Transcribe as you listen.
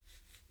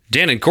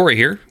Dan and Corey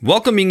here,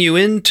 welcoming you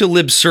into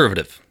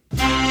Libservative.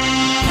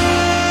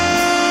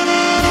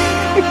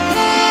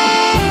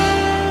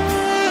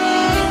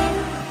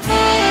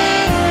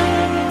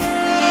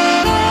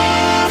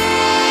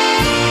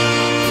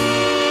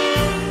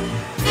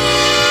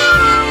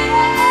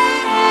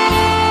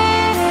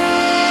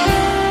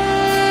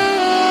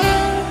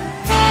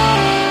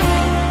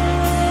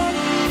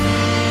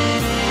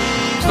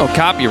 No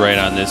copyright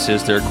on this,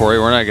 is there, Corey?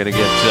 We're not going to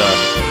get.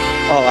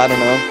 I don't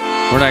know.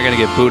 We're not going to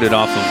get booted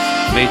off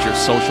of major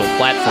social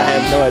platforms. I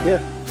have no idea.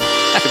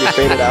 Should be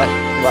faded out.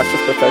 Watch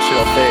this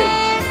professional fade.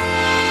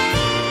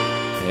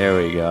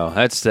 There we go.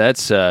 That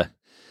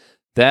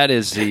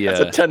is the.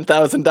 That's a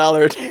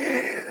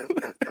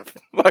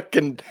 $10,000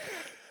 fucking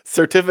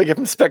certificate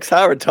from Specs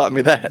Howard taught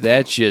me that.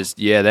 That just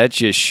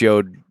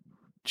showed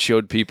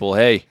people,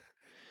 hey,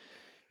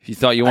 if you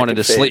thought you wanted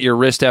to slit your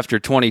wrist after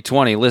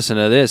 2020, listen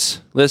to this.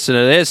 Listen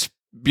to this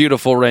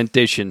beautiful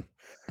rendition.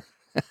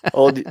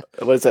 What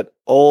is it?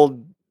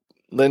 Old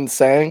Lin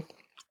Sang?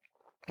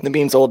 It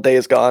means old day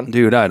is gone.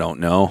 Dude, I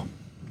don't know.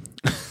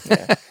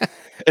 Yeah.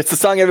 It's the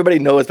song everybody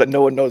knows, but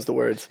no one knows the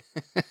words.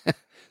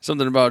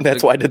 Something about...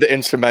 That's why I did the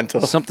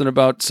instrumental. Something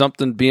about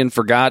something being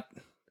forgot.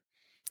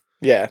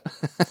 Yeah.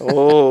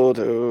 Oh,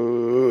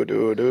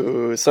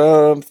 do,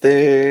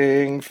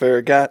 something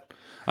forgot.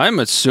 I'm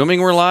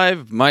assuming we're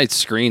live. My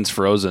screen's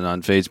frozen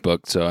on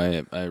Facebook, so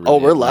I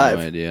really we're have live.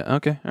 No idea.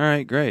 Okay, all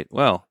right, great.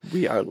 Well,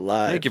 we are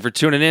live. Thank you for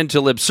tuning in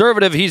to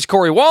Libservative. He's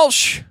Corey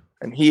Walsh.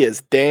 And he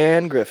is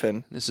Dan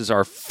Griffin. This is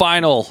our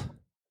final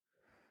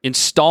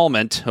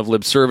installment of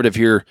Libservative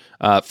here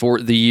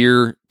for the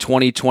year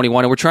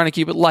 2021, and we're trying to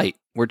keep it light.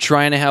 We're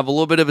trying to have a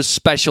little bit of a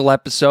special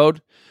episode,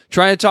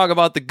 trying to talk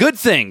about the good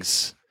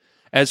things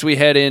as we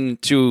head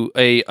into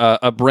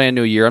a brand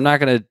new year. I'm not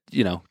going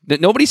to,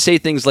 nobody say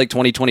things like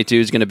 2022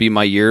 is going to be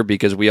my year,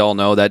 because we all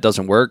know that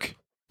doesn't work.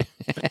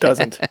 It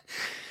doesn't.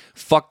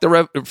 Fuck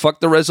the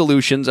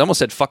resolutions. I almost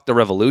said fuck the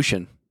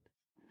revolution.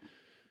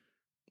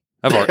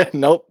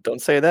 Nope,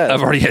 don't say that.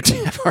 I've already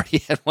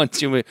had one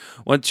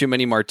too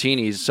many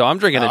martinis, so I'm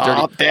drinking a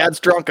dirty. Oh, Dad's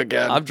drunk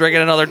again. I'm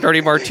drinking another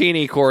dirty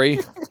martini, Corey.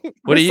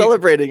 What are you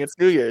celebrating? It's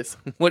New Year's.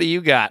 What do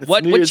you got?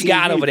 What you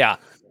got over there?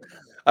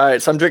 All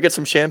right, so I'm drinking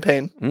some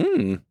champagne.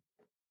 The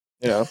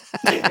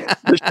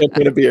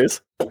champagne of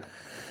beers.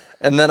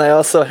 And then I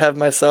also have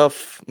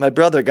my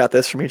brother got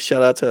this for me.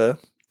 Shout out to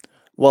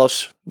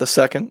Walsh the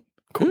second,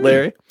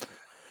 Larry.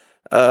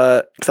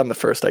 Because I'm the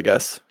first, I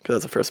guess, because I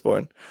was the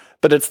firstborn.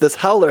 But it's this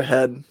Howler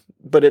Head,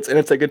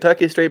 it's a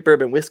Kentucky straight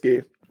bourbon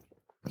whiskey,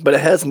 but it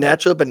has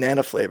natural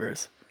banana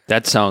flavors.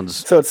 That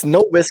sounds... So it's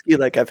no whiskey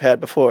like I've had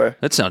before.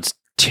 That sounds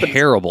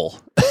terrible.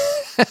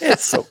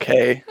 It's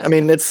okay. I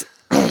mean,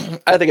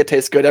 I think it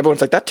tastes good. Everyone's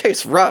like, that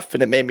tastes rough.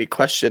 And it made me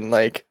question,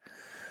 like,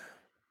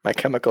 my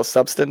chemical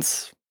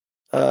substance,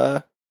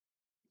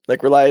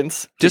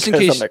 reliance. Just in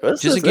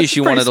case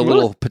you wanted a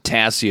little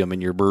potassium in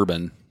your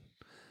bourbon.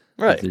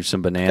 Right. There's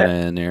some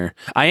banana in there.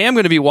 I am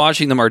going to be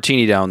washing the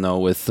martini down, though,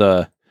 with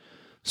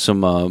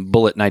some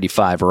Bullet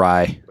 95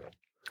 rye.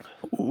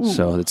 Ooh.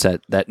 So it's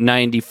that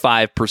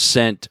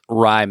 95%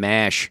 rye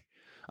mash.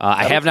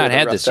 I have not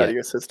had this yet. Out of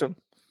your system.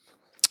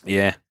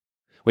 Yeah.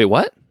 Wait,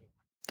 what?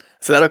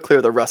 So that'll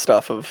clear the rust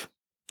off of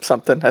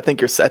something. I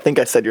think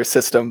I said your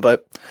system,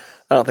 but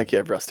I don't think you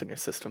have rust in your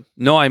system.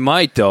 No, I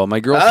might, though.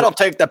 My girlfriend... That'll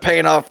take the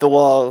paint off the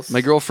walls.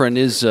 My girlfriend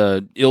is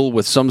ill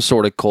with some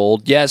sort of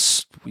cold.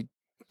 Yes,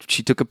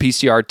 she took a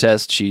PCR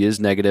test. She is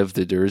negative.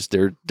 There's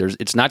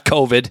it's not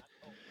COVID.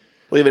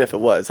 Well, even if it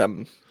was,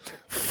 I'm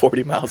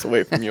 40 miles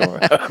away from you, or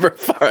however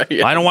far I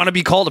am. I don't want to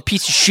be called a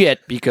piece of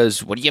shit,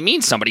 because what do you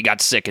mean somebody got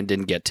sick and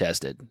didn't get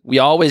tested? We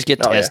always get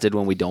tested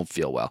when we don't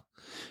feel well.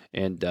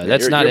 And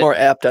you're more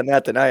apt on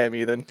that than I am,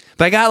 Ethan.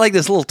 But I got like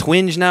this little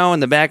twinge now in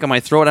the back of my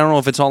throat. I don't know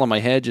if it's all in my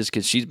head just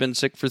because she's been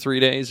sick for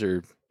 3 days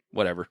or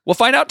whatever. We'll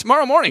find out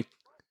tomorrow morning.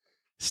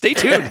 Stay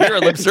tuned here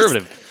at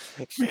Libservative.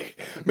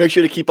 Make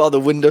sure to keep all the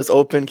windows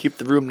open, keep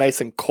the room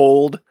nice and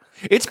cold.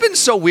 It's been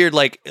so weird.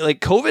 Like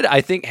COVID, I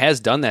think, has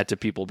done that to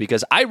people,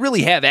 because I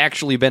really have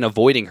actually been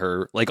avoiding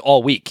her like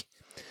all week.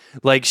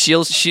 Like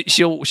she'll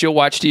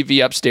watch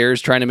TV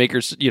upstairs, trying to make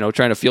her,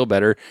 trying to feel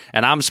better,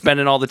 and I'm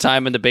spending all the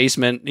time in the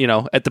basement,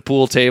 at the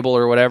pool table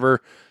or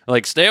whatever.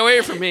 Like, stay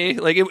away from me.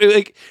 Like,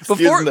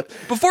 before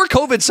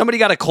COVID, somebody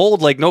got a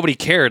cold, like nobody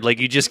cared. Like,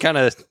 you just kind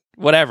of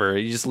whatever.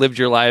 You just lived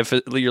your life.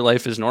 Your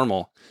life is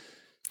normal.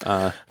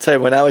 Tell you,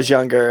 when I was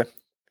younger,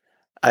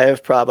 I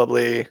have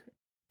probably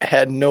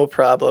had no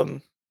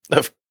problem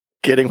of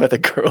getting with a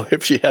girl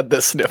if she had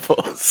the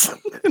sniffles.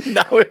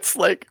 Now it's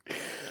like,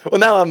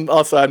 well, now I'm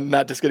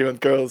not just getting with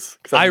girls.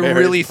 I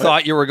really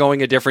thought you were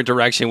going a different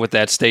direction with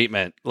that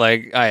statement.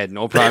 Like, I had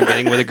no problem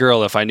getting with a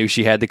girl if I knew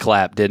she had the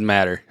clap. Didn't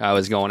matter. I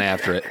was going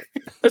after it.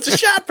 There's a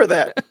shot for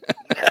that.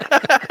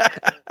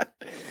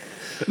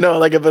 No,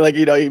 like, if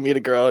you meet a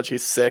girl and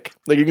she's sick.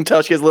 Like, you can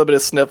tell she has a little bit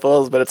of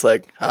sniffles, but it's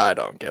like, I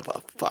don't give a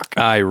fuck.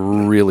 I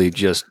really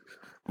just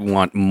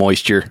want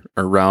moisture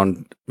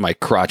around my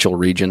crotchal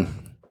region.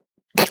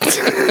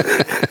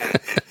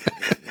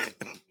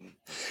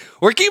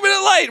 We're keeping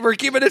it light. We're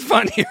keeping it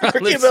fun here. We're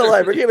keeping it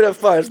light. We're keeping it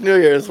fun. It's New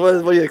Year's.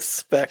 What do you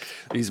expect?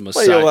 What do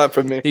you want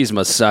from me? These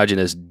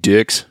misogynist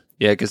dicks.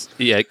 Yeah,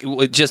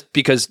 just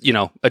because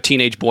a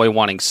teenage boy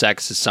wanting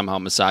sex is somehow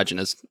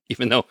misogynist,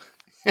 even though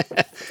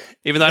I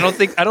don't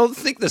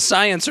think the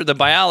science or the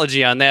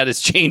biology on that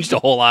has changed a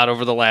whole lot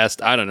over the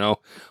last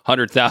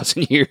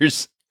 100,000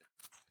 years.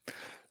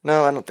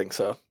 No, I don't think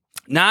so.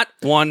 Not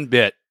one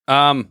bit.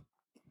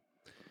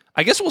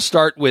 I guess we'll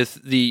start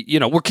with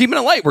we're keeping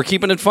it light. We're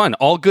keeping it fun.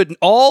 All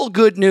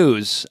good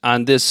news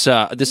on this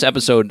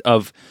episode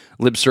of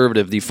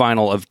Libservative, the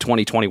final of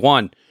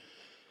 2021.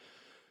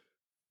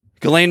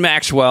 Ghislaine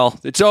Maxwell,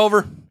 it's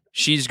over.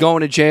 She's going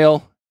to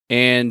jail,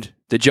 and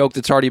the joke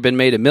that's already been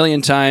made a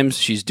million times,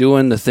 she's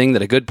doing the thing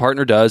that a good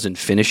partner does and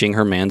finishing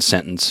her man's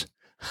sentence.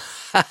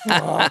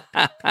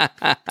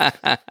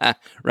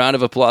 Round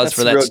of applause That's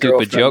for that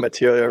stupid joke.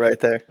 Material right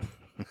there.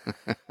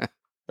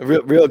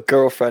 real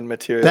girlfriend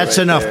material. That's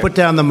right enough. there. Put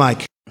down the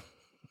mic.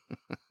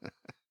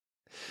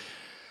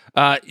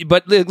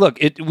 But look,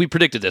 we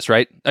predicted this,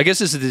 right? I guess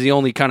this is the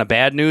only kind of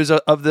bad news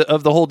of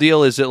the whole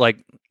deal is that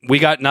we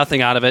got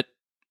nothing out of it.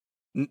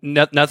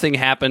 Nothing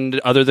happened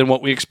other than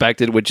what we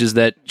expected, which is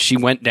that she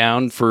went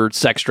down for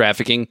sex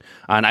trafficking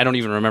on I don't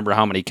even remember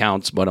how many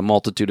counts, but a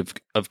multitude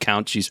of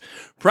counts. She's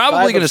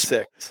probably going to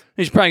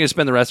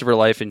spend the rest of her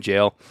life in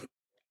jail.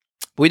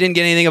 We didn't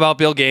get anything about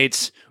Bill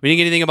Gates. We didn't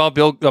get anything about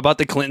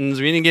the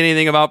Clintons. We didn't get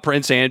anything about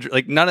Prince Andrew.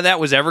 None of that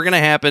was ever going to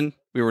happen.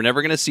 We were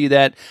never going to see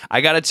that. I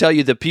got to tell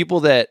you, the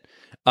people that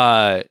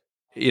kind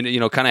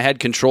of had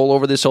control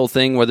over this whole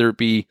thing, whether it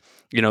be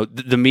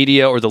the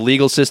media or the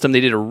legal system,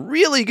 they did a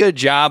really good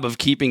job of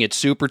keeping it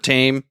super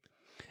tame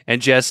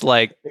and just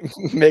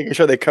making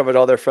sure they covered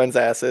all their friends'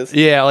 asses.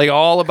 Yeah,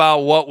 all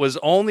about what was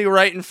only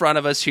right in front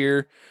of us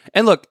here.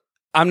 And look,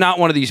 I'm not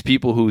one of these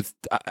people who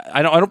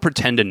I don't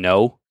pretend to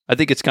know. I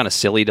think it's kind of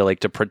silly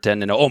to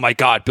pretend to know. Oh my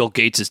God, Bill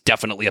Gates is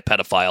definitely a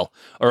pedophile,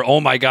 or oh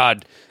my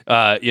God,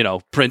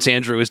 Prince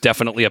Andrew is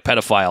definitely a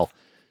pedophile.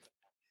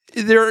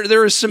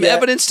 There is some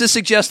evidence to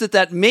suggest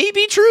that may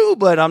be true,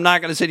 but I'm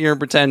not going to sit here and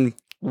pretend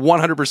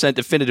 100%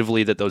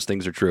 definitively that those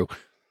things are true.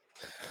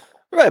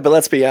 Right, but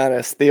let's be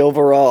honest. The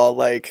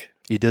overall, it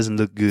doesn't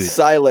look good.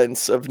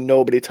 Silence of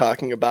nobody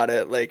talking about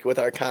it, with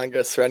our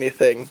Congress or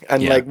anything.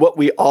 And, what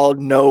we all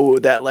know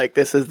that,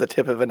 this is the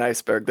tip of an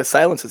iceberg. The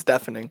silence is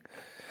deafening.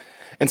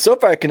 And so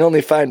far, I can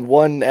only find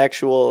one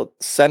actual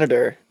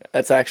senator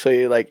that's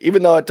actually,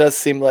 even though it does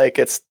seem like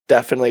it's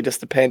definitely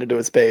just a pander to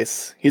his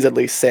base, he's at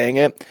least saying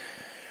it.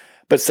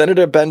 But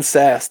Senator Ben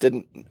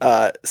Sasse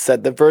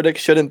said the verdict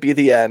shouldn't be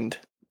the end,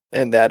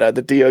 and that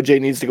the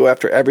DOJ needs to go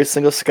after every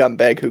single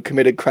scumbag who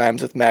committed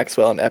crimes with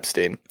Maxwell and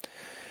Epstein.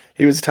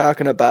 He was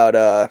talking about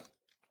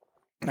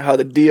how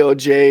the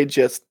DOJ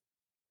just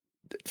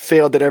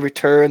failed at every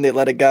turn. They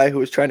let a guy who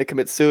was trying to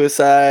commit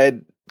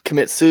suicide,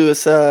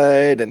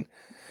 and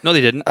no,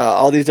 they didn't.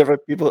 All these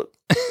different people.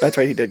 That's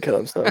right, he did kill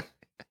himself.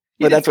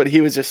 But that's what he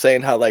was just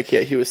saying, how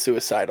he was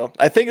suicidal.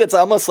 I think that's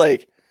almost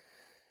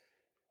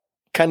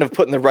kind of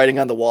putting the writing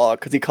on the wall,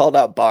 because he called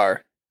out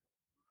Barr.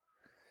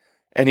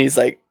 And he's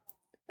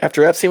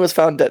after Epstein was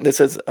found dead, this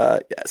is,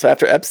 so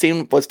after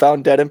Epstein was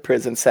found dead in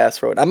prison,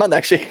 Sasse wrote, I'm on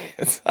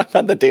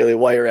the Daily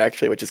Wire,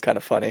 actually, which is kind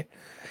of funny.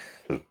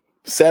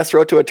 Sasse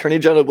wrote to Attorney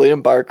General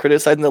William Barr,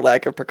 criticizing the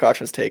lack of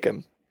precautions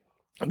taken.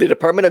 The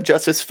Department of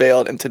Justice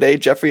failed, and today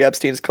Jeffrey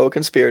Epstein's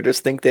co-conspirators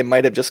think they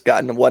might have just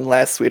gotten one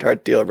last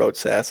sweetheart deal, wrote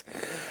Sasse.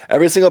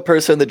 Every single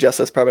person in the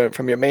Justice Department,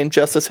 from your main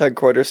Justice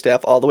headquarters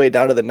staff all the way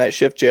down to the night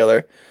shift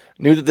jailer,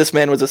 knew that this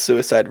man was a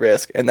suicide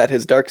risk, and that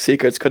his dark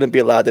secrets couldn't be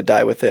allowed to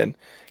die within.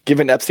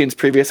 Given Epstein's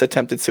previous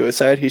attempted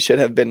suicide, he should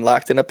have been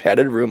locked in a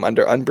padded room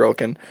under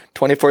unbroken,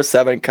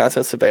 24/7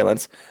 constant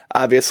surveillance.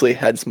 Obviously,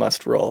 heads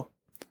must roll.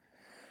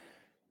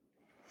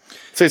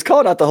 So he's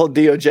calling out the whole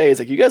DOJ. He's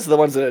you guys are the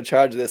ones that are in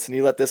charge of this, and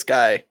you let this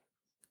guy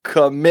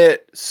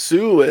commit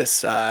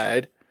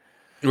suicide.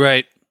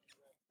 Right.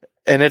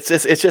 And it's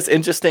just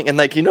interesting.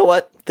 And you know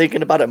what?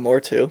 Thinking about it more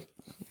too.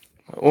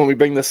 When we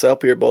bring this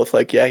up, we were both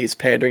he's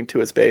pandering to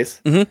his base.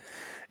 Mm-hmm.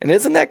 And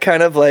isn't that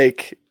kind of a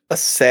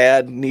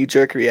sad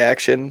knee-jerk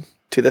reaction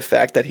to the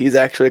fact that he's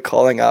actually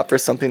calling out for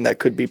something that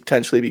could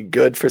potentially be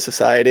good for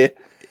society?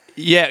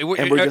 Yeah,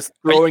 and we're just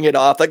throwing it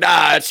off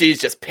she's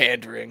just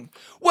pandering.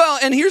 Well,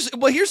 and here's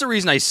the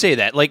reason I say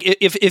that.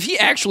 If he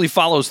actually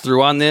follows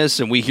through on this,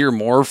 and we hear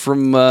more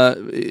from,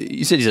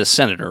 you said he's a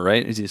senator,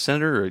 right? Is he a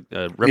senator or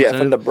a representative? Yeah,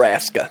 from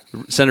Nebraska.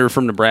 Senator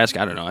from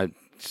Nebraska. I don't know. I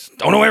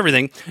don't know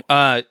everything.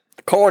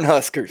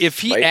 Cornhuskers. If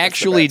he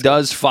actually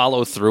does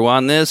follow through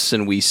on this,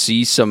 and we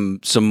see some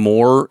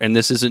more, and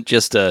this isn't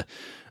just an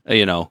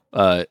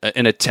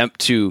attempt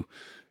to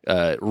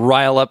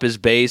rile up his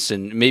base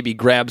and maybe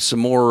grab some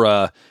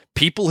more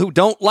people who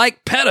don't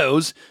like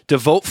pedos to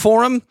vote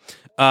for him,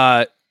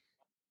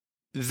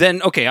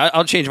 then okay,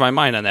 I'll change my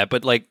mind on that.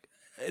 But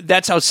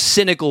that's how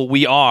cynical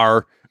we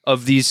are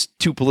of these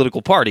two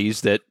political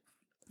parties that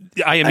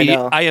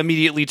I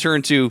immediately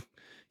turn to.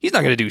 He's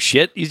not going to do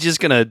shit. He's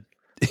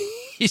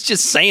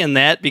just saying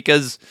that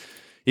because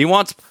I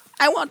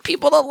want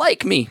people to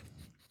like me.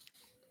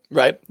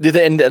 Right.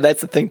 And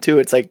that's the thing too.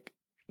 It's like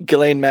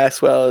Ghislaine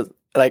Maxwell,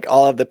 like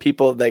all of the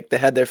people, like they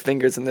had their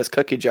fingers in this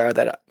cookie jar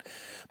that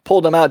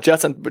pulled them out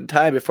just in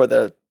time before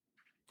the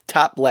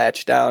top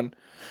latch down,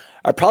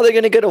 are probably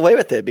going to get away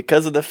with it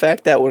because of the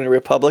fact that when a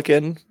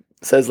Republican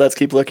says, let's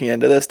keep looking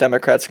into this,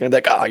 Democrats are going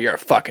to be like, oh, you're a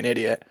fucking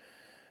idiot.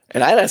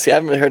 And I honestly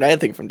haven't really heard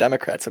anything from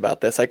Democrats about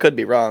this. I could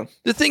be wrong.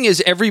 The thing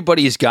is,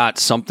 everybody's got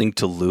something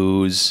to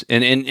lose,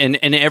 and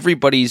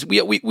everybody's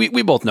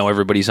we both know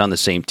everybody's on the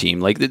same team.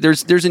 Like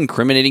there's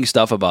incriminating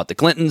stuff about the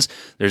Clintons,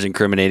 there's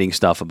incriminating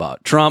stuff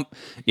about Trump,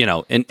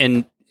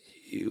 and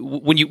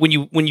when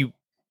you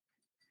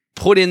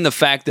put in the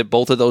fact that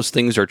both of those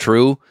things are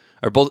true,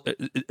 or both,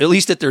 at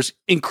least that there's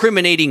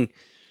incriminating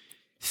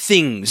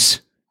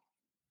things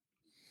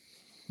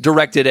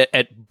directed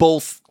at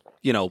both,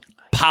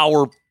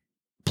 power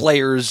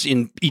players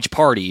in each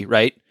party,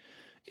 right?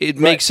 It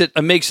makes it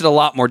a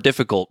lot more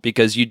difficult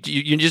because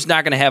you're just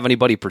not going to have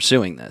anybody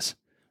pursuing this.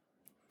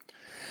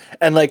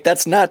 And like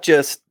that's not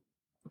just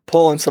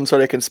pulling some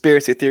sort of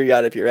conspiracy theory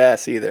out of your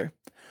ass either.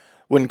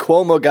 When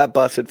Cuomo got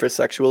busted for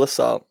sexual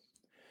assault,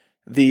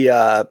 the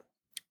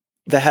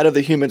head of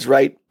the Human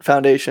Rights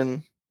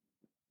Foundation,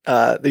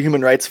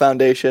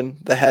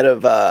 the head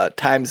of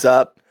Time's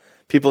Up,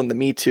 people in the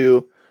Me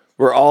Too,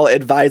 were all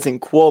advising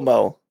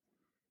Cuomo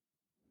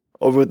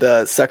over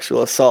the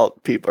sexual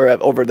assault people, or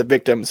over the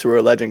victims who were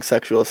alleging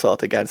sexual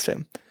assault against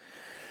him.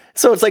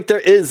 So it's like there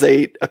is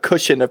a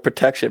cushion of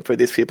protection for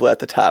these people at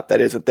the top that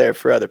isn't there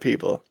for other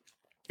people.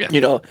 Yeah,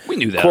 we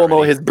knew that Cuomo,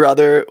 already. his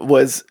brother,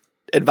 was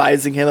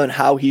advising him on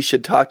how he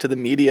should talk to the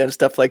media and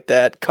stuff like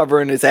that,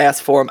 covering his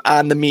ass for him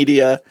on the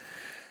media.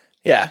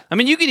 Yeah. I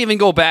mean, you could even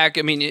go back.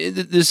 I mean,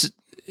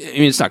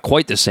 it's not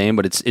quite the same,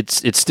 but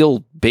it's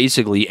still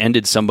basically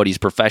ended somebody's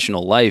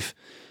professional life.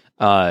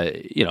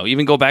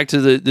 Even go back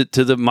to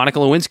the Monica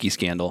Lewinsky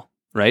scandal,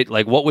 right?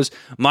 Like, what was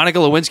Monica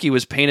Lewinsky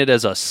was painted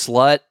as a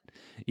slut.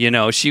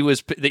 She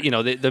was, the media.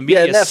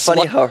 Yeah, isn't that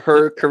funny how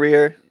her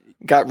career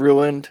got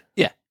ruined?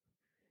 Yeah.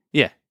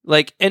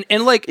 Like, and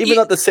like, even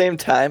though at the same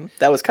time,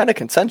 that was kind of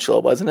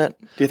consensual, wasn't it?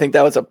 Do you think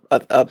that was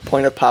a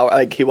point of power?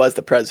 Like, he was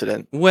the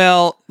president.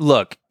 Well,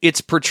 look, it's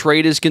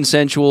portrayed as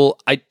consensual.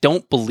 I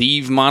don't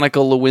believe Monica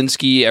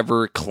Lewinsky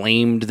ever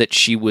claimed that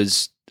she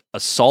was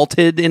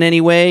assaulted in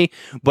any way,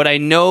 but I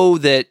know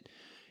that,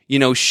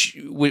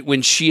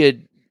 when she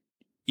had,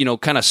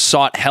 kind of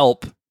sought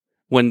help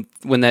when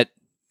that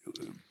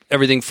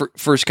everything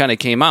first kind of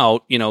came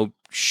out,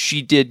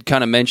 she did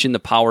kind of mention the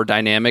power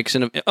dynamics,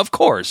 and of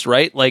course,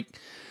 right? Like,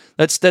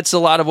 that's a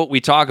lot of what we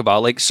talk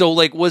about. Like, so,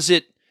 like, was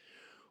it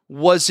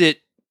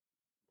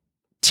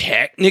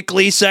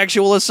technically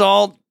sexual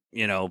assault?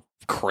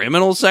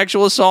 Criminal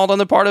sexual assault on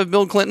the part of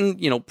Bill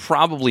Clinton?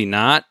 Probably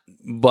not.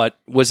 But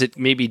was it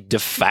maybe de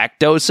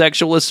facto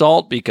sexual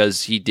assault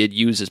because he did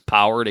use his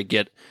power to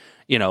get,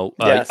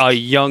 a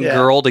young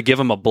girl to give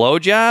him a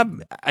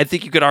blowjob? I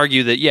think you could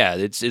argue that, yeah,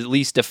 it's at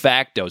least de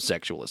facto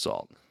sexual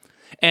assault.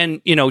 And,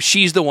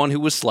 she's the one who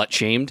was slut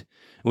shamed.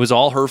 It was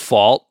all her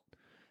fault.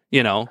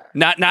 Not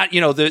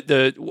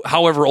the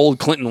however old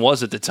Clinton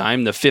was at the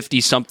time, the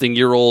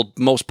 50-something-year-old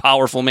most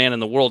powerful man in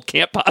the world,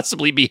 can't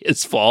possibly be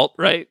his fault,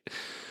 right?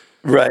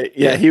 Right.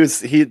 Yeah, he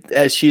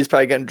as she's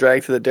probably getting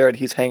dragged to the dirt,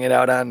 he's hanging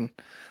out on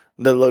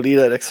the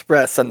Lolita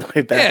Express on the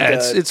way back. Yeah,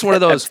 it's one of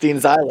those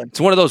Epstein's Island.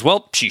 It's one of those.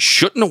 Well, she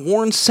shouldn't have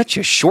worn such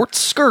a short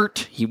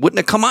skirt. He wouldn't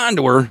have come on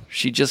to her.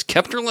 She just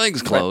kept her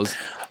legs closed.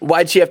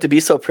 Why'd she have to be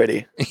so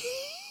pretty?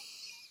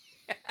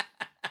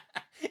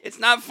 It's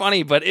not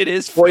funny, but it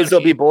is funny. Boys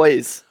will be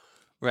boys.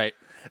 Right.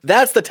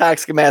 That's the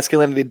toxic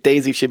masculinity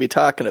Daisy should be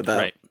talking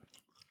about.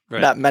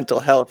 Right. Not mental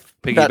health.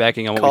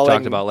 Piggybacking on what we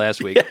talked about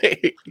last week.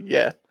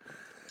 Yeah.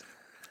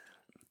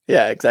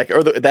 Yeah, exactly.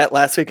 Or that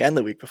last week and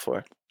the week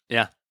before.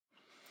 Yeah.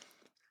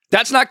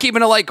 That's not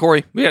keeping it light,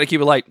 Corey. We got to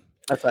keep it light.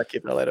 That's not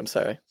keeping it light. I'm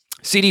sorry.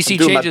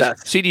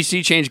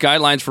 CDC changed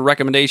guidelines for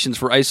recommendations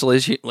for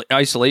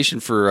isolation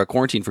for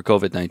quarantine for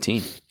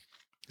COVID-19.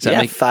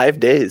 5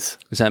 days.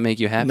 Does that make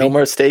you happy? No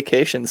more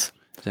staycations.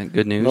 Is that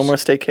good news? No more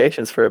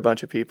staycations for a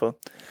bunch of people.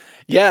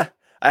 Yeah,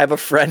 I have a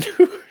friend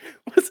who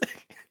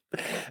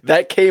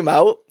that came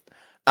out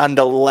on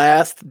the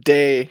last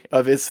day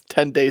of his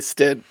 10-day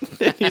stint.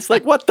 And he's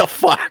like, what the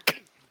fuck?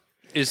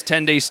 His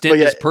 10-day stint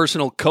his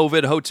personal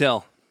COVID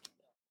hotel.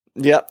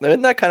 Yeah,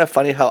 isn't that kind of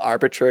funny how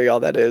arbitrary all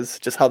that is?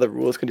 Just how the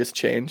rules can just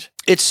change.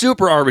 It's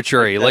super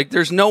arbitrary. Like,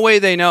 there's no way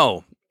they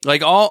know.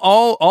 Like,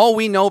 all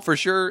we know for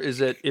sure is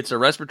that it's a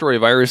respiratory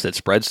virus that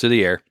spreads through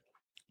the air.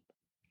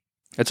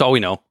 That's all we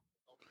know.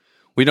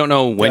 We don't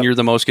know when you're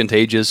the most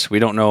contagious. We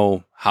don't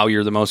know how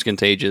you're the most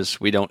contagious.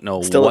 We don't know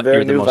what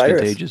you're the most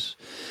contagious.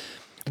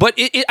 But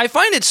I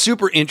find it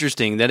super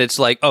interesting that it's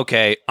like,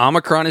 okay,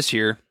 Omicron is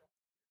here.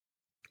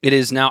 It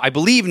is now, I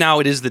believe now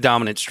it is the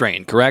dominant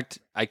strain, correct?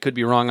 I could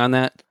be wrong on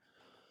that.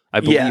 I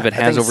believe it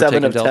has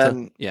overtaken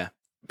Delta. Yeah.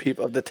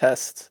 People of the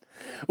tests.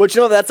 Which,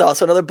 that's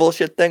also another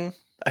bullshit thing.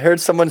 I heard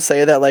someone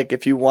say that, like,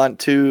 if you want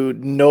to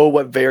know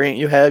what variant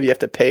you have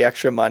to pay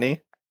extra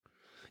money.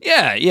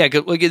 Yeah.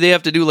 Like they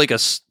have to do like a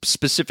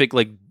specific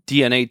like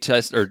DNA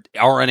test or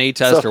RNA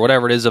test or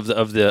whatever it is of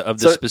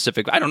the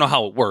specific. I don't know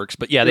how it works,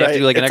 but yeah, they have to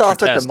do like an extra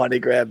test. It's all such a money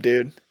grab,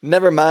 dude.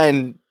 Never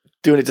mind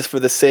doing it just for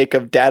the sake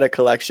of data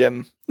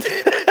collection.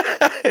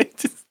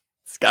 Just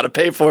got to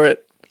pay for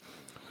it.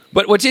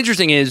 But what's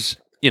interesting is,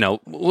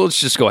 let's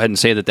just go ahead and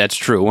say that that's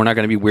true. We're not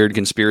going to be weird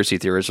conspiracy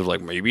theorists of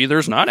like maybe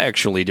there's not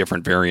actually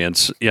different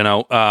variants,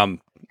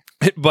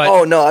 But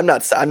oh no,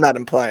 I'm not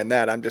implying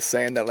that. I'm just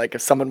saying that like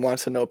if someone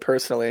wants to know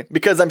personally,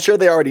 because I'm sure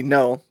they already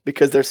know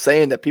because they're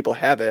saying that people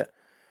have it.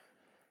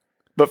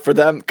 But for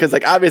them, because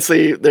like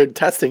obviously they're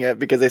testing it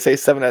because they say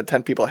 7 out of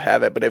 10 people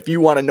have it. But if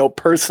you want to know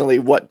personally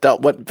what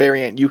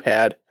variant you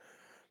had,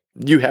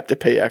 you have to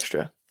pay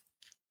extra.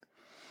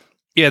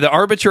 Yeah, the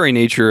arbitrary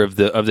nature of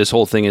this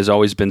whole thing has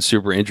always been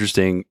super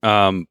interesting.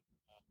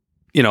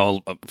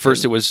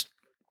 First it was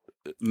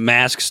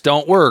masks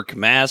don't work,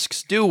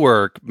 masks do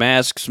work,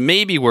 masks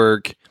maybe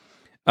work.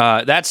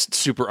 That's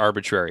super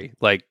arbitrary.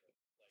 Like,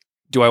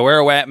 do I wear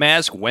a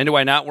mask? When do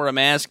I not wear a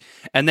mask?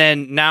 And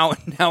then now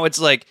it's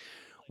like,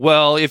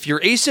 well, if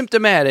you're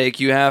asymptomatic,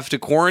 you have to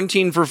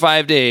quarantine for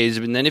 5 days,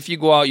 and then if you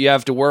go out, you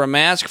have to wear a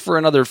mask for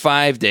another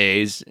 5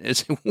 days.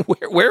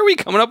 Where are we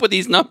coming up with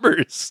these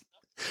numbers?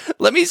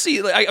 Let me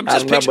see. I'm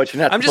just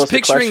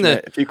picturing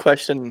if you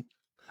question.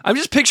 I'm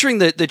just picturing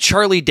the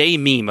Charlie Day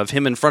meme of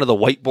him in front of the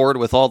whiteboard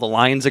with all the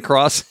lines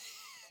across.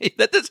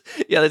 That's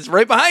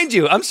right behind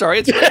you. I'm sorry,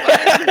 it's right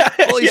behind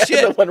you. Holy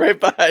shit! The one right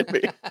behind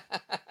me.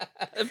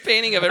 A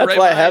painting of it. That's right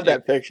why behind I have you.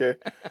 that picture.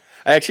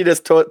 I actually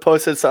just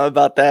posted something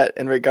about that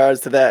in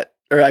regards to that,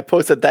 or I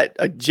posted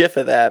a GIF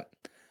of that,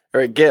 or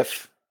a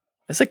GIF.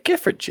 Is it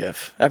GIF or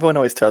GIF? Everyone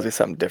always tells me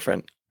something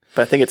different,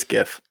 but I think it's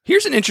GIF.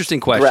 Here's an interesting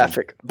question.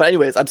 Graphic. But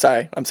anyways, I'm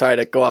sorry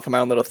to go off on my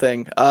own little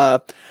thing. I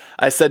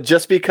said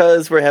just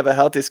because we have a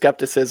healthy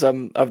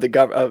skepticism of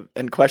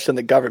and question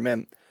the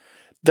government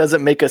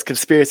doesn't make us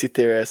conspiracy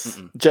theorists.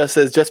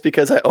 Mm-mm. Just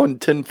because I own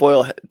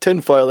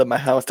tinfoil in my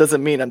house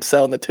doesn't mean I'm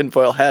selling the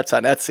tinfoil hats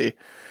on Etsy.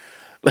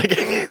 Like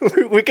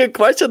we can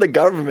question the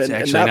government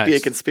and not be a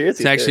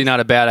conspiracy. It's actually not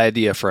a bad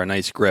idea for a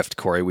nice grift,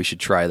 Corey. We should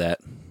try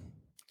that.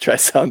 Try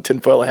selling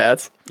tinfoil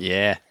hats.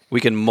 Yeah, we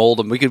can mold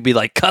them. We could be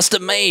like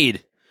custom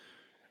made.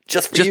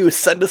 Just for you.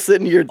 Send us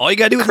in your. All you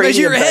gotta do is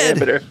measure your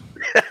head.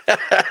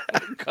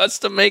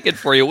 Custom make it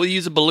for you. We'll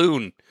use a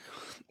balloon.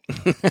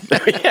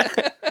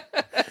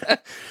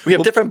 We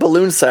have different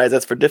balloon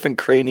sizes for different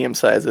cranium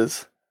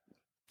sizes.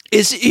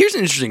 Here's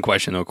an interesting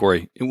question though,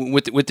 Corey.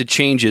 With the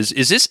changes,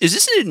 is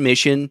this an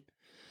admission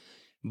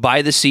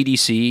by the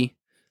CDC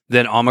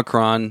that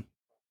Omicron,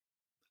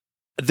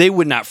 they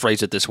would not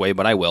phrase it this way,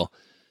 but I will,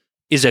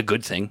 is a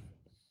good thing,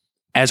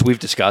 as we've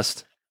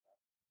discussed?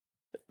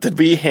 Did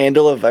we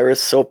handle a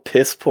virus so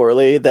piss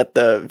poorly that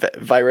the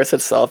virus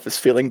itself is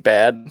feeling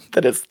bad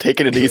that it's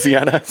taking it easy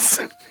on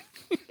us?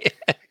 Yeah.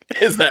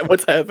 Is that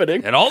what's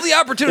happening? And all the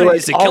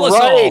opportunities to kill us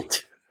all.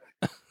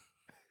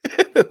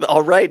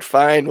 All right,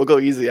 fine. We'll go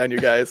easy on you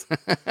guys.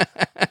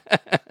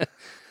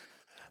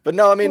 But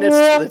no, I mean,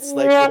 it's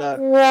like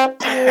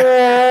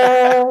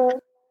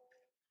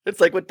it's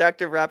like what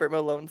Dr. Robert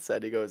Malone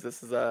said. He goes,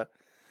 this is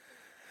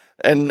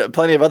and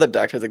plenty of other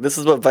doctors, like, this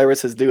is what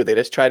viruses do. They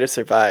just try to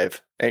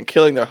survive. And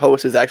killing their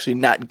host is actually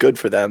not good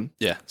for them.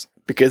 Yeah.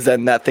 Because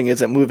then that thing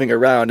isn't moving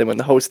around, and when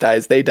the host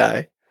dies, they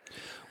die.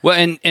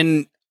 Well,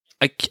 and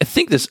I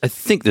think this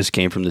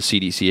came from the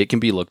CDC. It can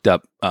be looked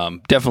up.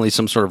 Definitely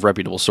some sort of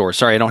reputable source.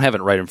 Sorry, I don't have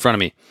it right in front of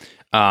me.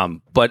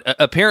 But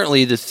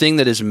apparently the thing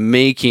that is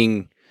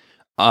making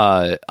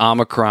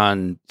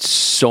Omicron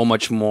so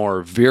much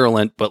more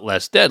virulent but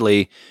less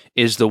deadly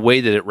is the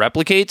way that it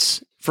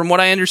replicates. From what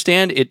I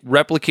understand, it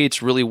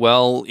replicates really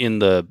well in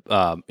the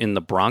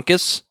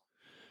bronchus,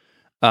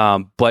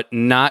 but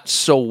not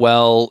so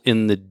well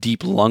in the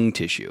deep lung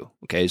tissue.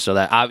 Okay, so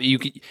that you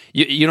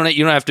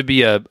don't have to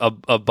be a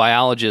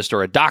biologist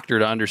or a doctor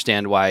to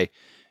understand why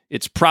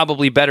it's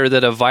probably better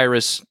that a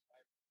virus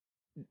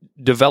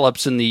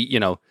develops in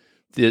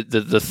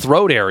the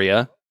throat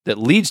area that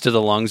leads to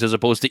the lungs as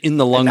opposed to in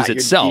the lungs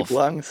itself. Deep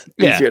lungs,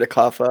 easier to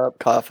cough up,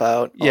 cough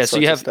out. So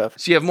you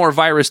have more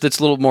virus that's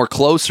a little more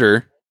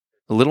closer.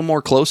 A little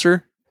more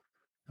closer?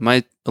 Am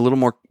I a little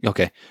more?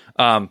 Okay.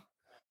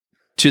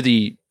 To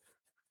the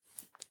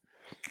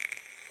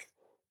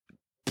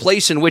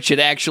place in which it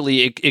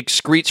actually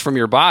excretes from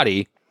your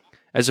body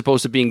as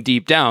opposed to being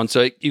deep down.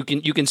 So you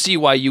can see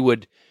why you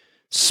would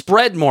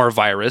spread more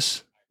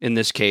virus in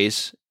this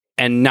case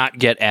and not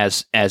get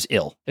as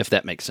ill, if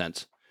that makes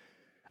sense.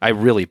 I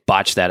really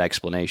botched that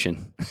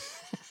explanation.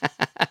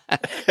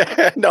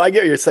 No, I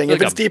get what you're saying.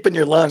 If it's deep in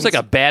your lungs. It's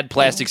like a bad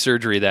plastic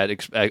surgery,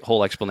 that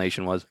whole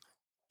explanation was.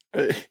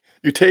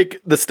 You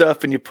take the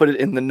stuff and you put it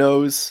in the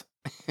nose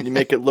and you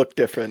make it look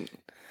different.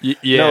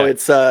 Yeah. No,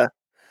 it's I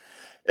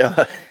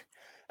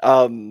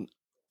mean,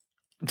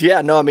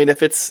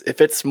 if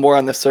it's more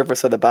on the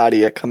surface of the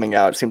body coming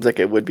out, it seems like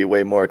it would be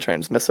way more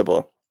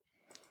transmissible.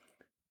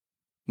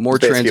 More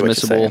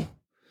transmissible,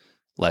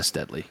 less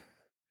deadly.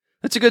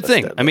 That's a good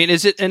thing. Deadly. I mean,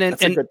 is it?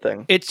 That's a good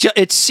thing.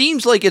 It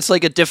seems like it's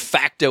like a de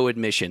facto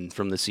admission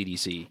from the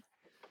CDC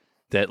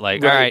That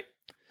like, Right.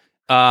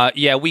 all right,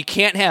 yeah, we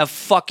can't have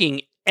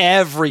fucking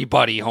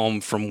everybody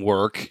home from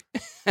work.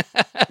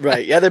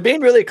 Right. Yeah, they're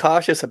being really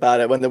cautious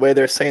about it when the way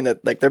they're saying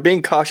that, like they're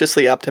being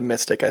cautiously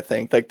optimistic, I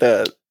think. Like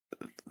the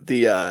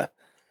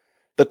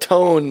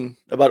tone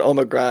about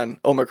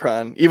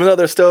Omicron, even though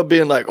they're still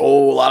being like,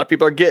 oh, a lot of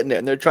people are getting it,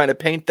 and they're trying to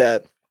paint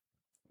that,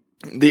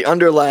 the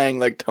underlying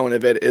like tone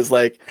of it is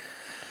like,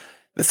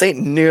 this ain't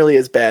nearly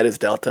as bad as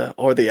Delta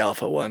or the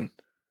Alpha one.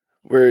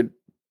 We're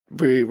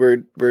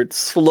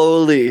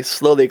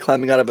slowly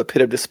climbing out of a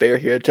pit of despair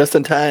here, just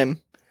in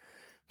time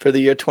for the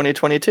year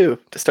 2022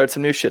 to start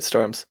some new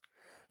shitstorms.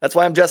 That's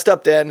why I'm dressed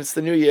up, Dan. It's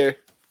the new year.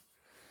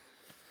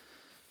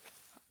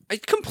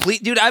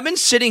 Dude, I've been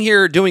sitting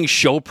here doing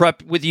show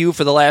prep with you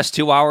for the last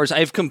 2 hours.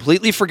 I've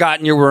completely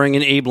forgotten you're wearing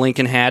an Abe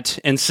Lincoln hat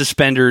and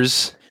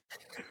suspenders.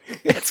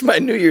 It's my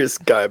New Year's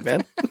garb,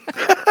 man.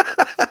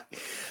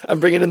 I'm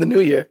bringing in the new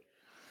year.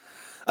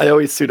 I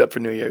always suit up for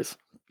New Year's.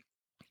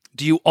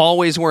 Do you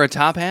always wear a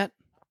top hat?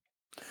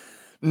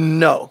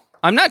 No.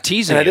 I'm not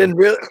teasing And you. I didn't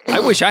really. I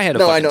wish I had a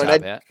No, I fucking know,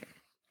 top hat.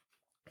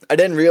 I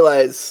didn't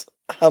realize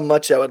how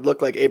much I would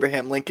look like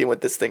Abraham Lincoln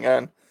with this thing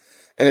on.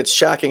 And it's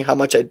shocking how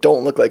much I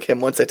don't look like him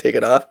once I take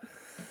it off.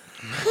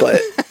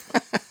 But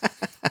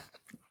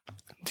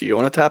do you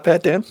want a top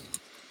hat, Dan?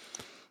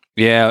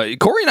 Yeah,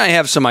 Corey and I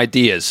have some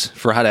ideas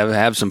for how to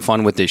have some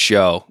fun with this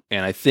show,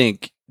 and I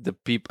think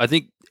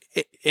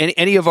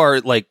any of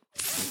our like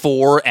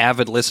 4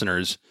 avid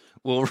listeners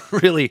will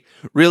really,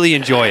 really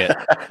enjoy it.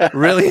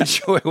 Really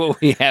enjoy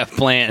what we have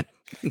planned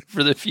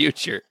for the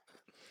future.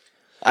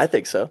 I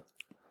think so.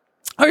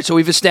 All right, so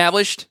we've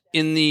established,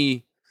 in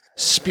the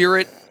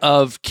spirit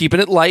of keeping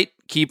it light,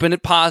 keeping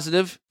it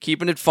positive,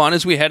 keeping it fun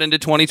as we head into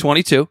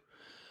 2022,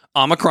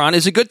 Omicron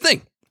is a good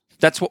thing.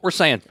 That's what we're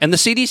saying. And the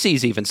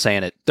CDC's even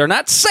saying it. They're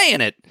not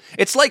saying it.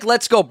 It's like,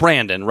 let's go,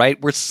 Brandon, right?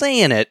 We're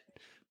saying it,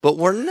 but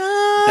we're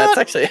not That's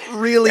actually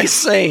really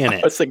saying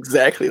it. That's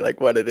exactly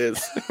like what it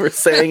is. We're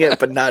saying it,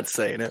 but not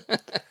saying it.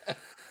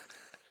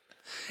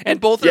 And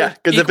both Yeah, are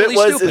because if it equally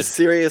was stupid. as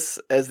serious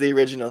as the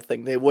original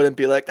thing, they wouldn't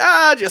be like,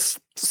 just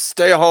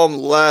stay home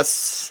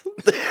less.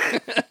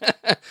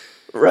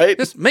 Right?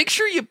 Just make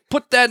sure you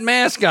put that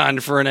mask on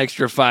for an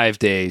extra 5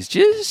 days.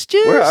 Just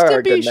Where are to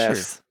our be good sure.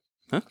 masks?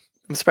 Huh?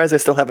 I'm surprised they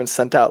still haven't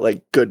sent out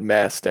like good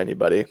masks to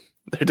anybody.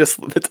 They're just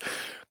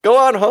go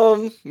on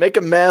home, make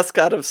a mask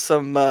out of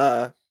some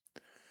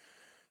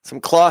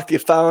cloth you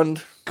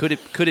found. Could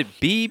it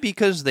be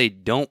because they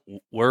don't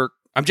work?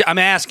 I'm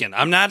asking.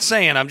 I'm not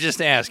saying. I'm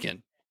just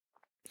asking.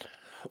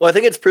 Well, I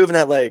think it's proven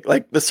that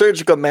like the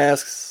surgical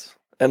masks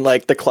and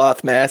like the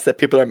cloth masks that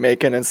people are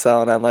making and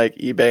selling on like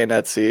eBay and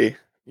Etsy,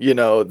 you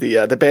know,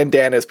 the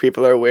bandanas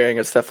people are wearing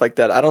and stuff like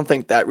that. I don't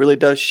think that really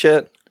does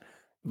shit.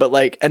 But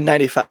like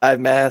N95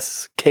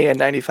 masks,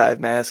 KN95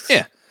 masks,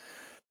 Yeah.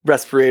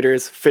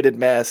 respirators, fitted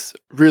masks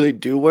really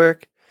do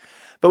work.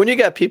 But when you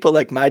got people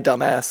like my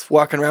dumbass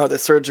walking around with a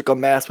surgical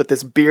mask with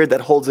this beard that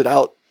holds it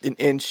out an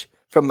inch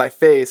from my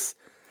face,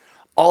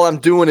 all I'm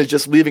doing is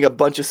just leaving a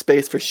bunch of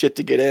space for shit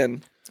to get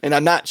in. And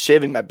I'm not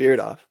shaving my beard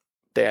off,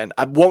 Dan.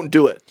 I won't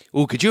do it.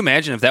 Ooh, could you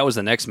imagine if that was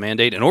the next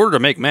mandate? In order to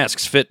make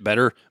masks fit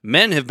better,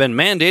 men have been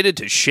mandated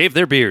to shave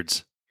their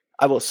beards.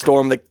 I will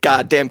storm the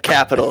goddamn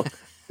Capitol.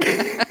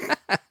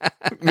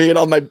 Me and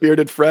all my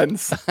bearded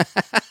friends.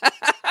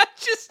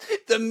 Just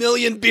the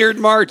Million Beard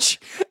March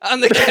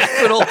on the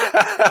Capitol.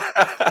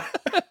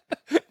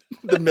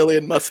 The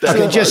million mustache.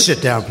 Okay, just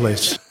sit down,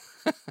 please.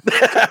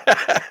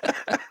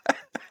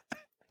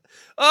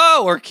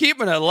 Oh, we're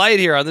keeping it light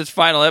here on this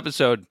final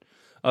episode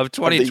of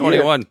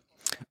 2021.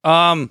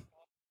 Oh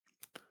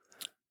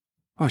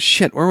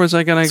shit, where was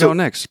I going to go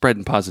next?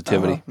 Spreading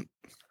positivity.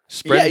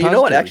 Spreading You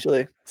know what,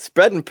 positivity. actually?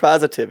 Spreading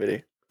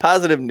positivity.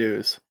 Positive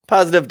news.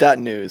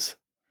 Positive.news.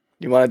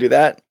 You want to do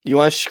that? You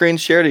want to screen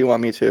share or do you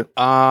want me to?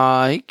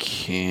 I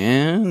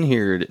can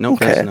hear it. Nope,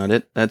 Okay. that's not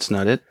it. That's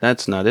not it.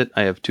 That's not it.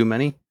 I have too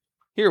many.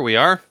 Here we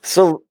are.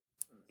 So,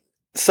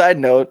 side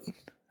note,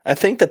 I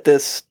think that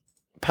this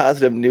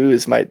positive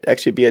news might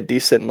actually be a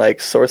decent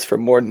like source for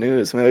more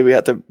news. Maybe we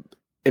have to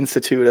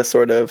institute a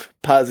sort of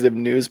positive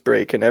news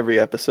break in every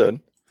episode.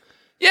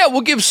 Yeah,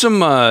 we'll give some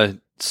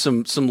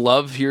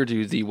love here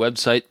to the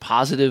website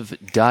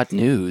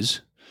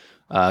positive.news.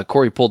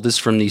 Corey pulled this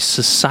from the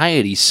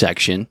society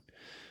section,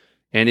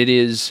 and it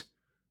is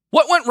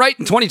what went right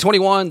in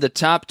 2021, the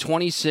top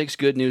 26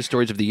 good news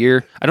stories of the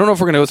year. I don't know if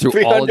we're going to go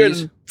through all of these.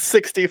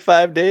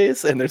 365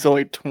 days and there's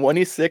only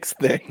 26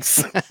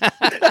 things.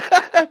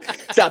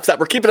 Stop.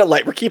 We're keeping it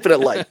light.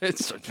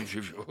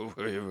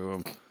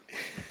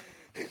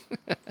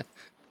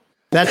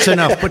 That's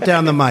enough. Put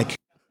down the mic.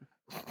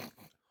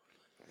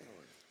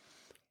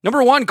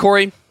 Number 1,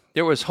 Corey,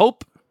 there was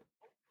hope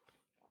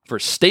for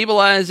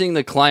stabilizing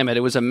the climate.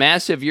 It was a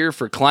massive year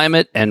for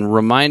climate, and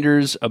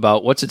reminders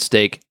about what's at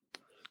stake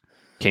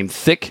came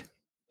thick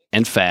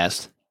and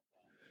fast.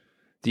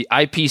 The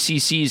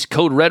IPCC's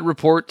Code Red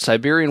report,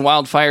 Siberian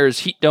wildfires,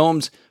 heat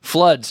domes,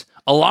 floods,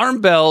 alarm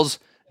bells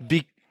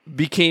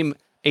became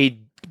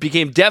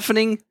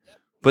deafening,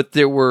 but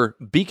there were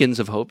beacons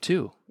of hope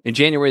too. In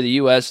January, the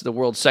U.S., the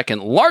world's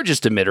second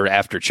largest emitter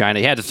after China,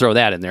 you had to throw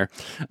that in there,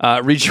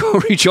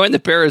 rejoined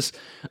the Paris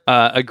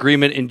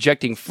Agreement,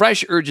 injecting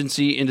fresh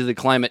urgency into the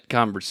climate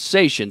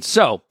conversation.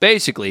 So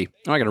basically,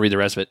 I'm not going to read the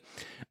rest of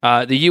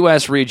it. The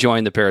U.S.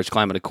 rejoined the Paris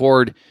Climate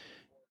Accord.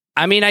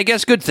 I mean, I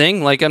guess good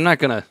thing. Like, I'm not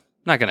gonna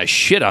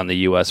shit on the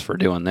U.S. for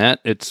doing that.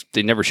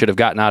 They never should have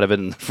gotten out of it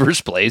in the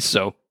first place.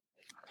 So,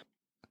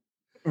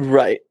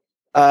 Right.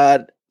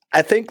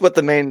 I think what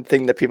the main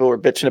thing that people were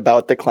bitching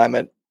about the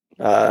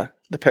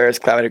Paris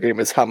Climate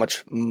Agreement is how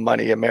much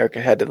money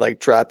America had to like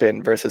drop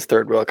in versus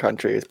third world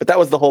countries. But that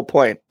was the whole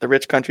point. The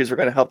rich countries were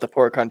going to help the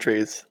poor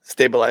countries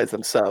stabilize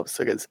themselves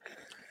because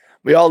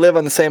we all live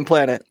on the same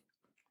planet.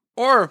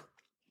 or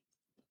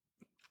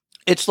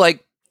it's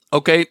like,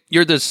 okay,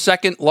 you're the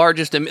second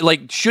largest.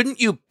 Like, shouldn't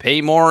you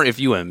pay more if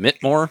you emit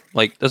more?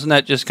 Like, doesn't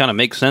that just kind of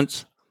make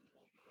sense?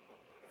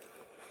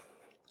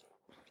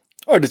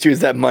 Or just use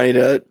that money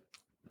to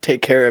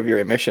take care of your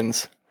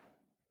emissions.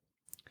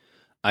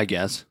 I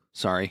guess.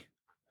 Sorry.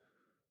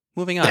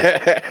 Moving on.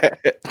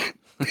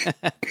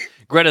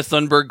 Greta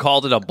Thunberg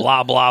called it a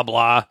blah, blah,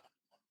 blah.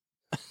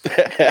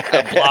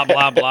 A blah,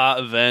 blah, blah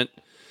event.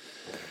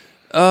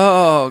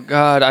 Oh,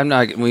 God.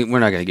 We're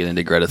not going to get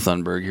into Greta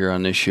Thunberg here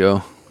on this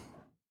show.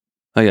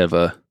 I have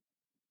a...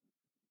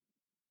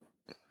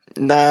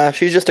 Nah,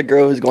 she's just a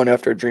girl who's going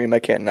after a dream. I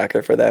can't knock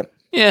her for that.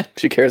 Yeah.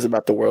 She cares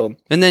about the world.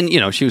 And then,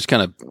 she was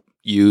kind of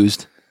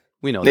used.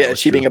 We know that. Yeah,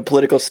 she being a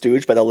political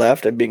stooge by the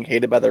left and being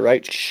hated by the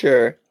right,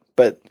 sure.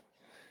 But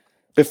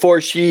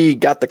before she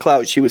got the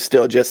clout, she was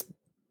still just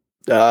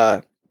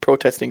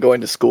protesting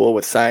going to school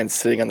with signs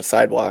sitting on the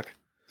sidewalk.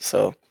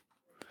 So,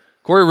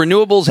 Corey,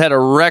 renewables had a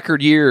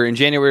record year. In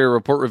January, a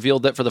report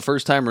revealed that for the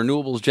first time,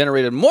 renewables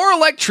generated more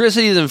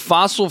electricity than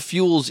fossil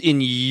fuels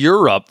in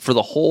Europe for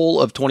the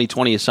whole of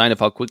 2020, a sign of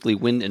how quickly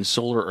wind and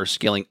solar are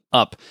scaling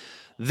up.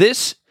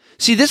 This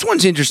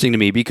one's interesting to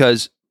me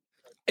because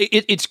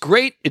it's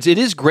great. It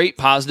is great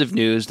positive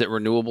news that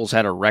renewables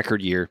had a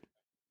record year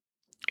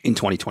in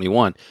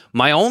 2021.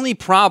 My only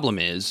problem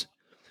is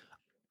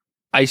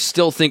I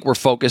still think we're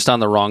focused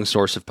on the wrong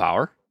source of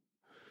power.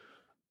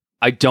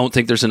 I don't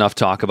think there's enough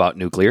talk about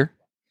nuclear.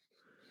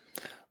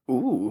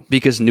 ooh.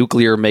 Because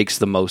nuclear makes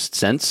the most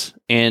sense.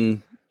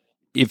 And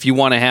if you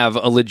want to have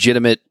a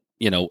legitimate,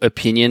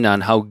 opinion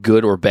on how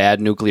good or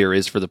bad nuclear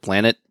is for the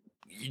planet,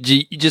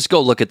 you just go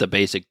look at the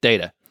basic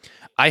data.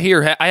 I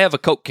have a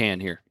Coke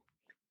can here.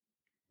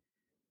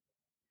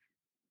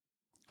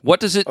 What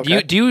does it?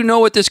 Okay. Do you know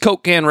what this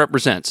Coke can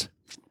represents?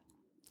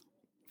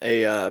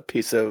 A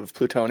piece of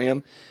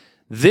plutonium.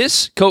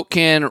 This Coke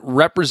can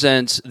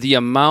represents the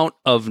amount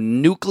of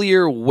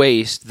nuclear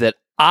waste that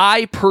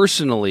I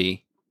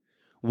personally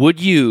would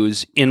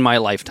use in my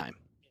lifetime.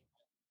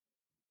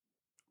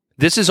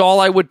 This is all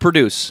I would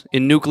produce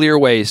in nuclear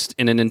waste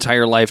in an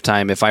entire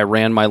lifetime if I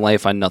ran my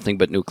life on nothing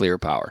but nuclear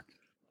power.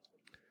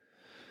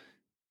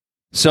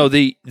 So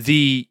the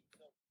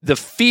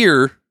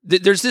fear,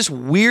 there's this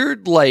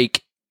weird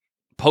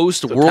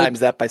post-world... So times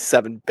that by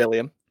 7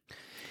 billion.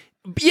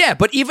 Yeah,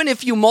 but even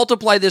if you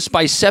multiply this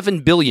by 7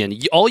 billion,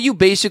 all you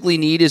basically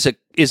need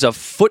is a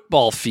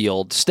football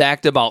field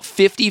stacked about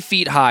 50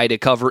 feet high to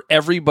cover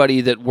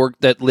everybody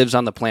that lives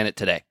on the planet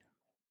today.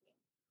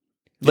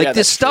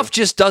 This stuff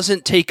just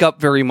doesn't take up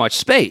very much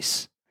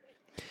space.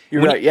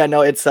 You're right. Yeah,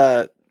 no, it's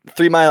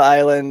 3 Mile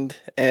Island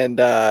and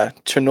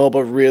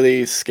Chernobyl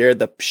really scared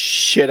the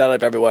shit out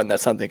of everyone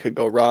that something could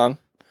go wrong.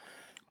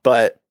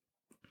 But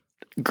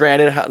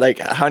granted, how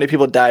many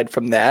people died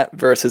from that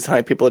versus how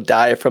many people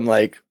die from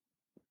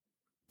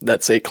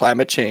let's say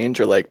climate change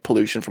or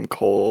pollution from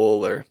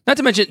coal or... Not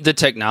to mention the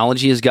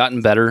technology has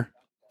gotten better.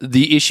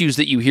 The issues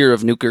that you hear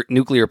of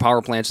nuclear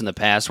power plants in the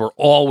past were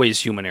always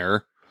human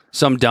error.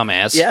 Some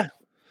dumbass. Yeah.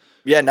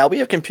 Yeah, now we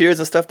have computers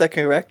and stuff that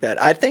can correct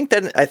that. I think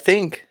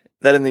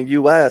that in the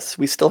U.S.,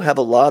 we still have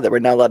a law that we're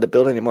not allowed to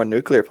build any more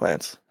nuclear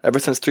plants. Ever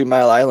since 3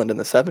 Mile Island in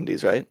the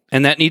 70s, right?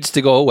 And that needs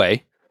to go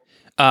away.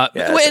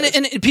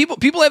 And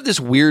people have this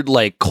weird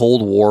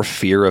Cold War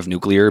fear of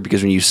nuclear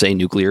because when you say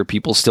nuclear,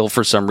 people still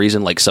for some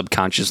reason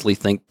subconsciously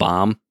think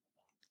bomb.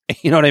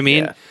 You know what I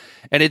mean? Yeah.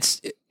 And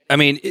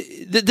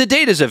the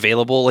data is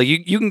available.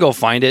 You can go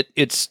find it.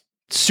 It's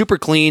super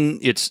clean.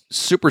 It's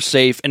super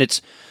safe, and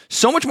it's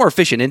so much more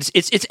efficient. And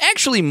it's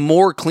actually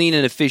more clean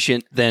and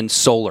efficient than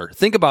solar.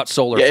 Think about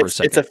solar for a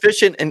second. It's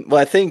efficient,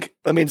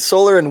 and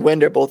solar and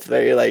wind are both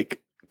very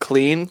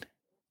clean,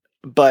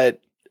 but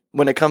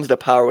when it comes to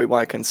power, we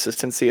want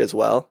consistency as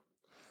well.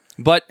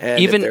 But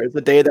if there's a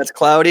day that's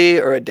cloudy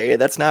or a day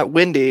that's not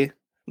windy,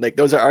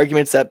 those are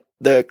arguments that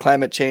the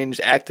climate change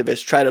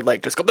activists try to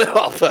just go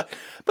off. But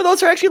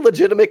those are actually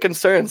legitimate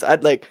concerns.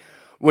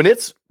 When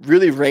it's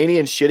really rainy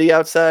and shitty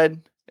outside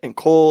and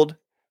cold,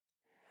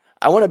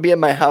 I want to be in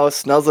my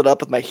house, nuzzled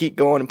up with my heat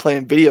going and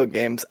playing video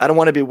games. I don't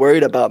want to be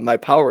worried about my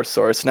power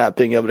source not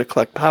being able to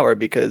collect power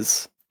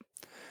because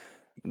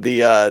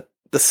the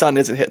sun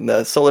isn't hitting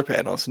the solar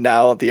panels.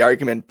 Now, the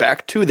argument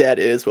back to that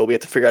is, we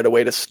have to figure out a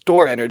way to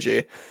store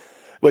energy,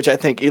 which I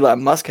think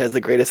Elon Musk has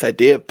the greatest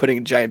idea of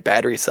putting giant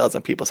battery cells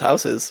on people's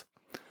houses.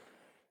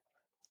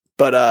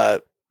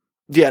 But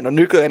yeah, no,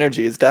 nuclear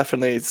energy is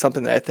definitely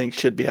something that I think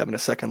should be having a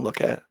second look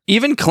at.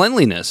 Even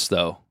cleanliness,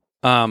 though.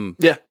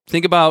 Yeah.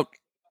 Think about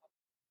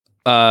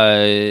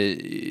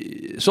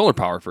solar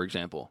power, for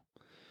example.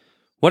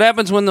 What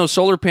happens when those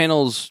solar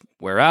panels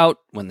wear out,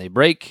 when they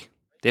break?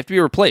 They have to be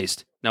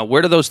replaced. Now,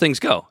 where do those things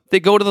go? They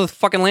go to the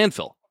fucking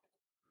landfill.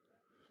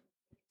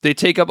 They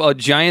take up a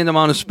giant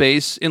amount of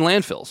space in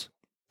landfills.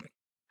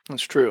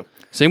 That's true.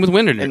 Same with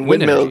wind energy. And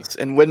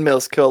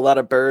windmills kill a lot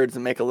of birds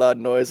and make a loud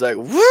noise like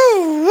woo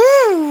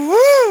woo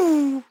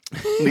woo.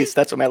 At least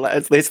that's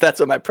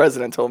what my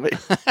president told me.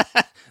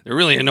 They're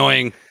really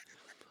annoying.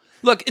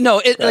 Look,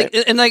 no,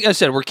 Right. like I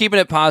said, we're keeping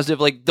it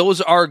positive. Like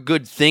those are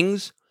good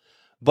things,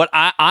 but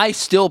I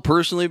still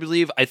personally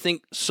believe I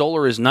think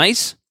solar is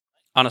nice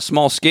on a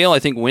small scale. I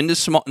think wind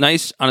is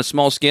nice on a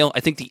small scale. I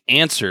think the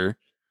answer.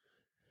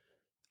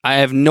 I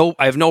have no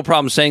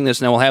problem saying this,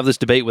 and I will have this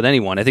debate with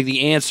anyone. I think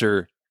the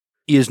answer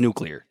is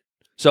nuclear.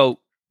 So,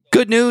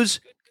 good news,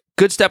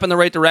 good step in the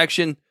right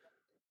direction.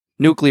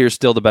 Nuclear is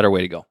still the better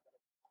way to go.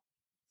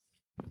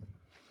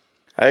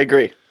 I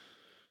agree.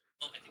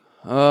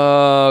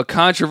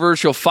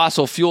 Controversial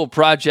fossil fuel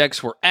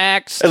projects were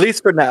axed. At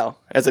least for now,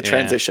 as a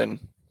transition.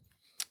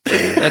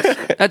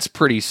 That's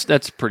pretty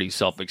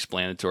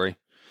self-explanatory.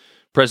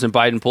 President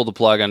Biden pulled the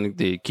plug on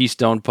the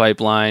Keystone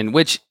Pipeline,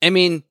 which, I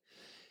mean,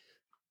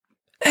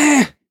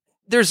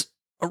 there's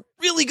a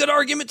really good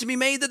argument to be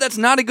made that that's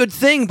not a good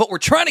thing, but we're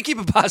trying to keep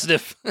it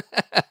positive. Trying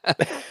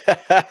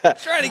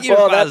to keep it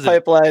positive. That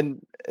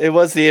pipeline, it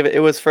was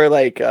for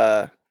like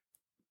oil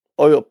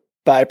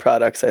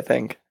byproducts, I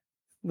think,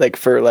 like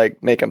for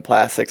like making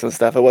plastics and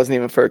stuff. It wasn't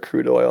even for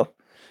crude oil.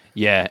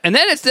 Yeah, and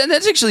that's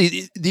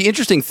actually the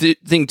interesting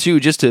thing too.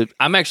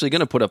 I'm actually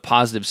going to put a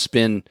positive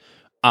spin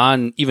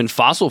on even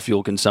fossil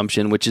fuel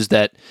consumption, which is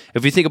that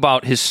if we think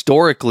about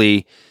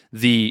historically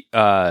the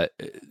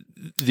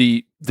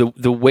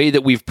way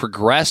that we've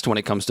progressed when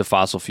it comes to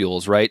fossil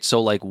fuels, right?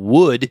 So like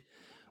wood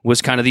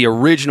was kind of the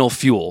original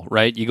fuel,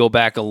 right? You go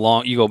back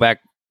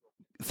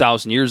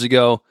 1,000 years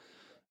ago,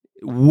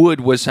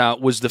 wood was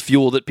the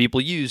fuel that people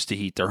used to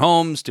heat their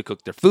homes, to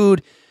cook their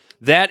food.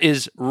 That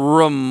is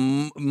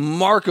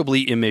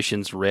remarkably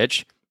emissions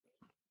rich.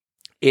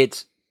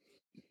 It's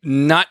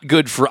not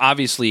good for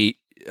obviously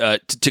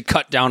to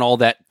cut down all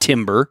that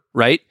timber,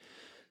 right?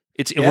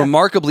 It's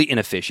remarkably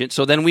inefficient.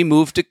 So then we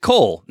moved to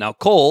coal. Now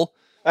coal.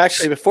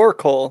 Actually, before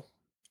coal,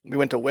 we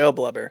went to whale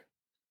blubber.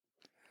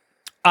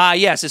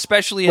 Yes,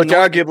 especially in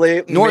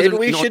arguably, maybe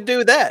we should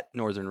do that.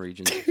 Northern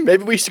regions.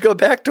 Maybe we should go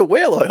back to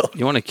whale oil.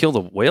 You want to kill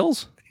the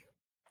whales?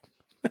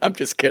 I'm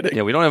just kidding.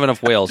 Yeah, we don't have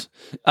enough whales.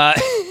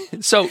 But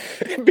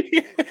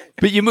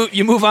you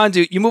move on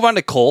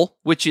to coal,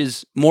 which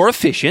is more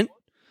efficient,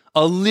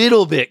 a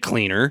little bit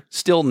cleaner,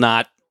 still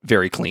not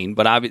very clean,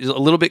 but obviously a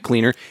little bit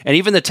cleaner. And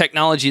even the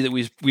technology that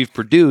we've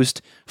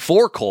produced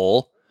for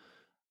coal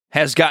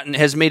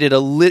has made it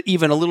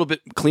even a little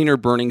bit cleaner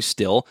burning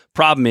still.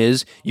 Problem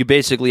is, you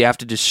basically have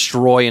to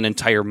destroy an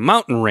entire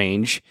mountain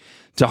range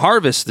to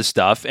harvest the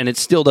stuff, and it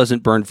still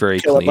doesn't burn very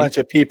Kill clean. A bunch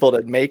of people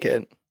to make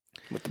it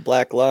with the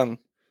black lung.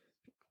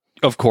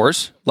 Of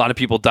course, a lot of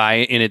people die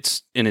in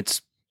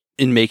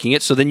making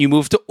it. So then you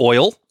move to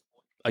oil,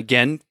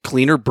 again,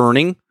 cleaner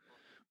burning,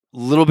 a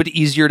little bit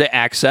easier to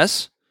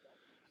access.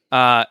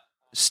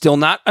 Still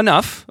not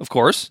enough, of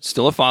course,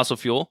 still a fossil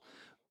fuel.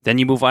 Then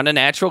you move on to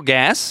natural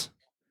gas,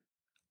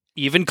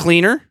 even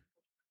cleaner,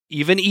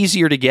 even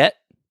easier to get,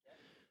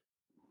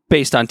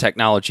 based on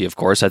technology, of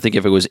course. I think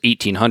if it was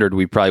 1800,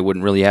 we probably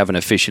wouldn't really have an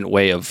efficient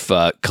way of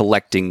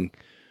collecting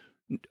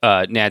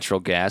natural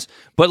gas.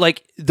 But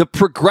like the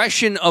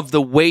progression of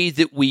the way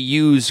that we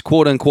use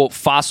quote unquote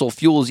fossil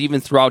fuels,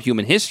 even throughout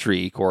human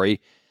history,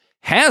 Corey,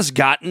 has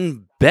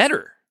gotten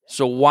better.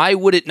 So why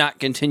would it not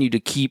continue to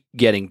keep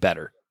getting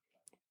better?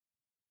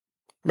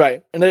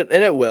 Right, and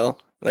it will,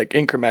 like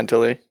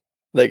incrementally,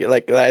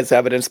 like as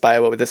evidenced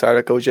by what this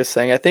article was just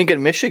saying. I think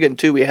in Michigan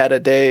too, we had a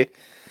day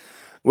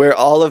where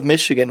all of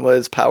Michigan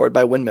was powered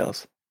by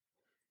windmills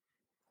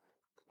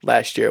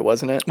last year,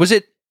 wasn't it? Was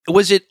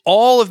it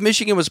all of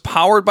Michigan was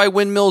powered by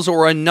windmills,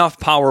 or enough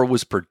power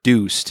was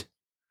produced?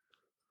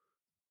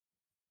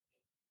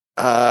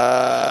 Hello?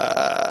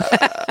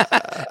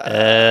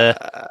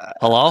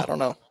 I don't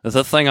know. Is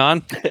that thing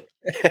on?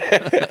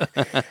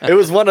 It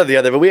was one or the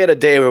other, but we had a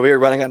day where we were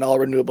running on all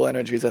renewable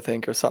energies, I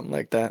think, or something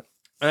like that.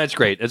 That's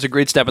great. That's a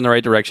great step in the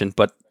right direction.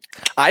 But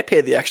I pay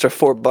the extra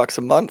 $4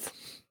 a month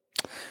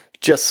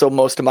just so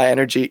most of my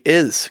energy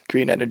is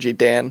green energy.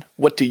 Dan,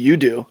 what do you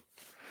do?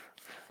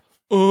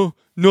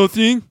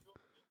 Nothing.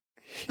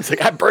 He's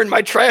like, I burned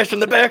my trash in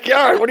the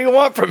backyard. What do you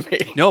want from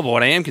me? No, but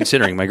what I am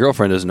considering, my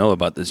girlfriend doesn't know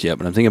about this yet,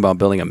 but I'm thinking about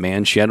building a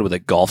man shed with a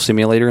golf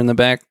simulator in the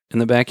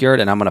backyard,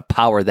 and I'm going to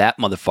power that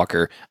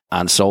motherfucker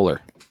on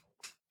solar.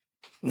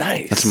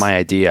 Nice. That's my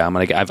idea.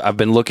 I've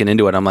been looking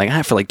into it. I'm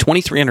like, for like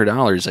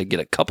 $2,300, I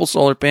get a couple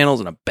solar panels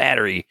and a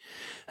battery,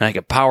 and I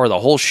can power the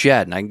whole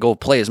shed, and I can go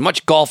play as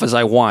much golf as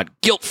I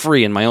want,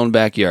 guilt-free in my own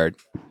backyard.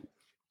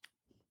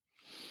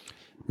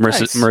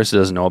 Marissa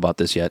doesn't know about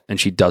this yet, and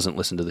she doesn't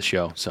listen to the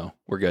show, so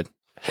we're good.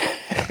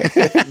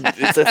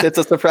 it's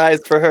a surprise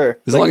for her.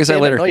 As long as I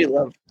let her. know you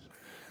love.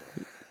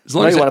 As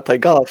long I know as you want to play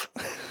golf.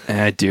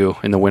 I do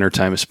in the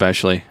wintertime,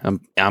 especially.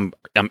 I'm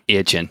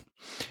itching.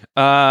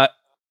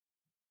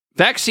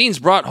 Vaccines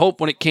brought hope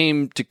when it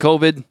came to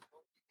COVID.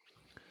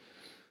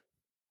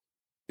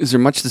 Is there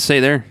much to say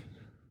there?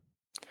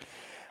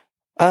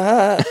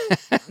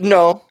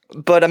 No,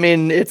 but I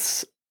mean,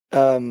 it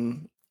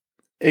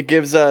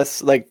gives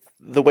us like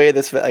the way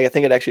this. I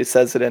think it actually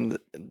says it in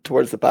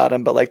towards the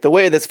bottom, but like the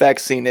way this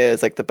vaccine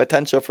is, like the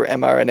potential for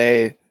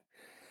mRNA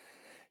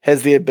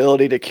has the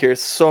ability to cure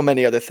so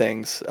many other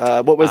things.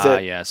 What was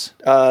it? Yes.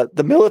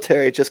 The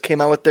military just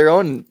came out with their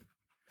own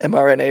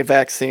mRNA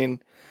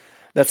vaccine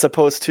that's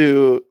supposed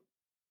to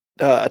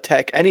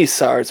attack any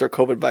SARS or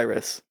COVID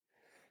virus.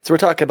 So we're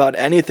talking about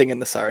anything in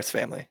the SARS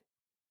family,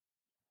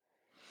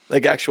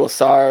 like actual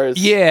SARS.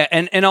 Yeah,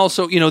 and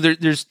also,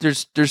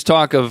 there's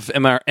talk of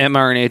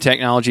mRNA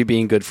technology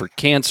being good for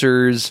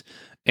cancers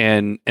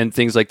and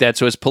things like that.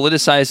 So as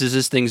politicized as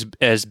this thing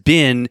has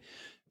been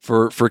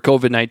for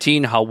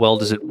COVID-19, how well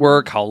does it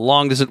work? How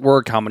long does it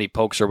work? How many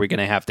pokes are we going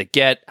to have to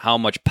get? How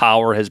much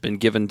power has been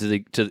given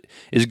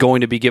is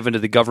going to be given to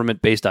the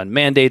government based on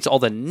mandates? All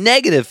the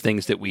negative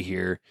things that we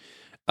hear.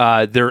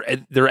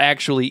 There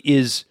actually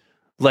is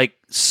like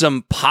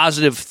some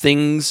positive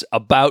things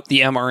about the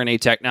mRNA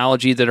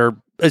technology that are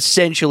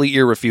essentially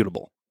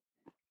irrefutable.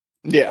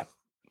 Yeah.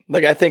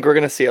 Like I think we're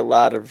going to see a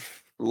lot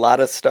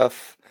of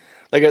stuff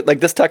like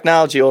this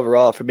technology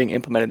overall for being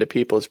implemented to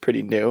people is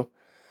pretty new.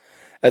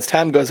 As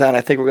time goes on,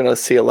 I think we're going to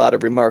see a lot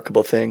of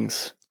remarkable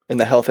things in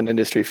the health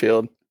industry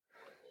field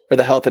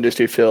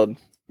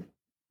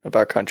of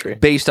our country.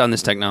 Based on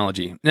this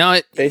technology. Now,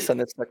 based on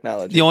this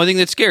technology. The only thing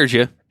that scares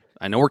you,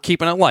 I know we're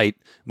keeping it light,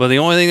 but the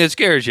only thing that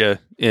scares you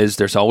is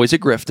there's always a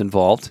grift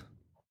involved,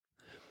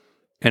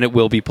 and it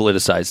will be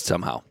politicized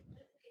somehow.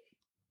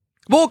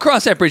 We'll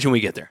cross that bridge when we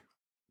get there.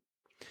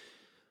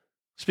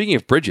 Speaking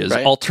of bridges,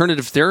 right?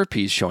 Alternative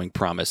therapies showing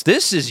promise.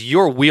 This is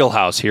your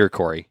wheelhouse here,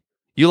 Corey.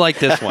 You like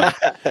this one.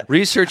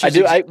 Research. I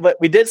do. But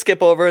we did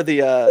skip over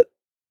the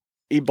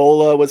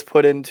Ebola was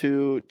put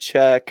into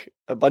check.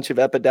 A bunch of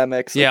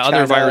epidemics. Yeah,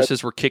 other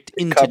viruses were kicked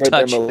into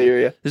touch.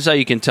 Malaria. This is how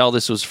you can tell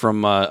this was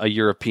from a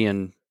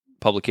European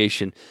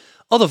publication.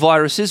 Other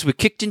viruses were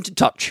kicked into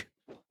touch.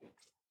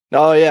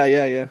 Oh,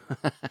 yeah.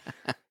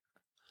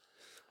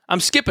 I'm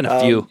skipping a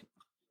few.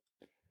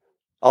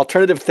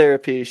 Alternative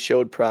therapy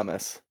showed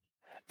promise.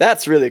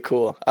 That's really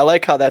cool. I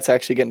like how that's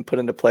actually getting put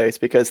into place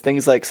because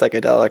things like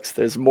psychedelics,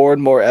 there's more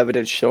and more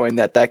evidence showing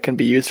that can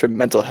be used for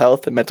mental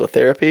health and mental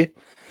therapy.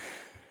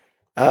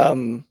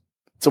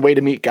 It's a way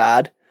to meet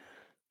God.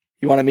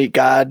 You want to meet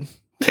God?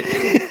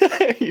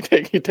 you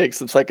take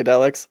some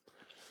psychedelics.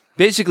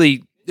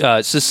 Basically,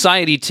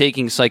 society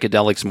taking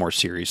psychedelics more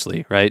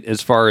seriously, right?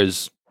 As far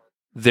as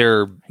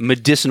their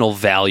medicinal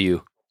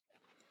value.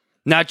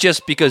 Not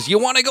just because you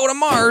want to go to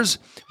Mars,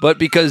 but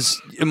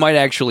because it might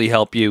actually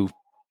help you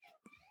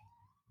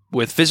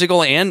with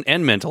physical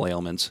and mental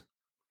ailments.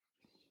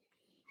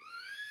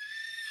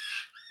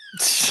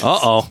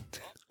 Uh-oh.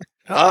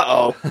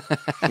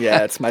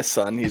 Yeah, it's my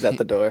son. He's at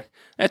the door.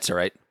 That's all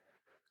right.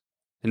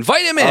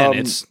 Invite him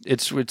in.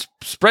 It's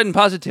spreading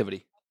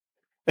positivity.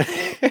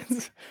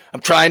 I'm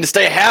trying to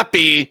stay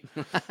happy.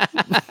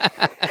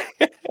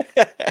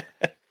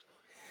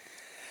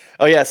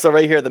 Oh yeah, so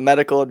right here, the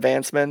medical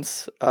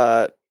advancements.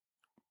 The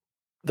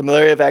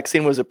malaria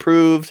vaccine was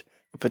approved,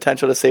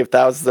 potential to save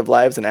thousands of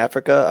lives in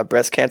Africa. A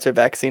breast cancer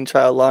vaccine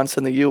trial launched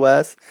in the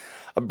U.S.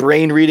 A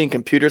brain-reading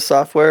computer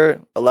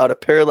software allowed a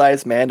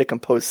paralyzed man to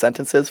compose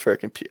sentences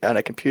on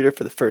a computer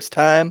for the first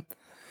time.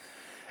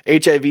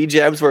 HIV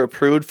jabs were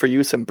approved for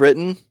use in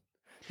Britain,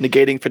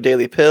 negating for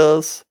daily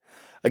pills.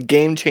 A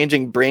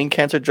game-changing brain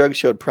cancer drug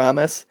showed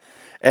promise.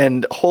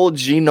 And whole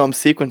genome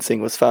sequencing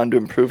was found to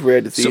improve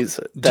rare disease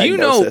diagnosis. Do you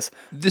know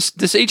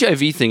this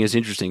HIV thing is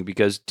interesting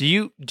because do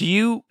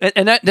you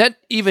and that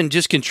even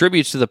just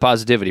contributes to the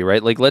positivity,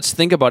 right? Like let's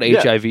think about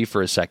HIV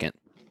for a second.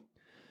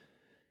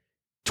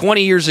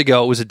 20 years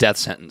ago, it was a death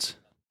sentence.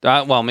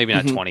 Well, maybe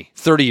not 20.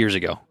 30 years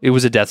ago, it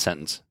was a death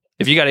sentence.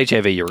 If you got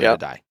HIV, you were going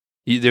to die.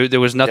 There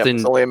was nothing.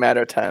 It's only a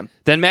matter of time.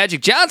 Then Magic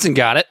Johnson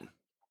got it,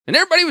 and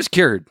everybody was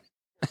cured.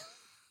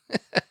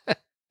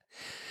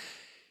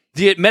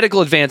 The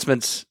medical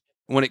advancements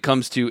when it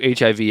comes to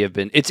HIV have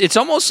been it's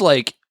almost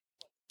like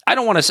I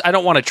don't want to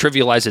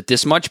trivialize it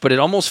this much, but it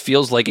almost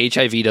feels like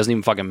HIV doesn't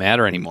even fucking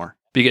matter anymore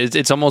because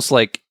it's almost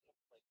like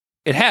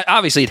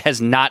obviously it has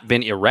not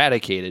been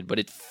eradicated, but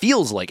it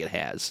feels like it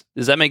has.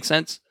 Does that make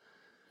sense?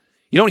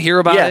 You don't hear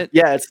about it?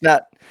 Yeah, it's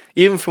not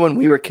even from when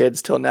we were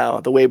kids till now,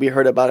 the way we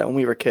heard about it when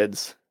we were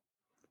kids.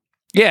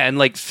 Yeah,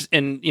 and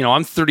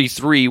I'm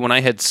 33. When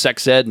I had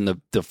sex ed in the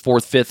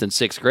 4th, 5th, and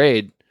 6th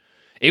grade,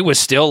 it was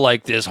still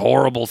like this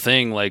horrible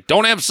thing, like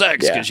don't have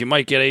sex because you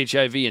might get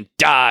HIV and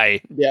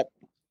die.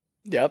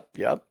 Yep.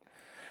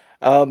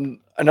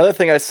 Another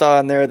thing I saw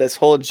in there, this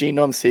whole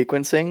genome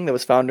sequencing that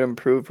was found to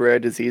improve rare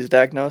disease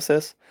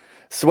diagnosis.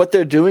 So what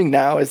they're doing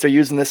now is they're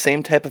using the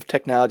same type of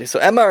technology. So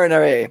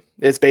mRNA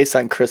is based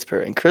on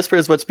CRISPR, and CRISPR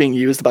is what's being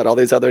used about all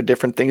these other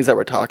different things that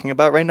we're talking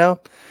about right now.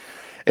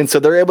 And so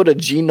they're able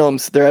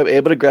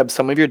to grab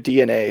some of your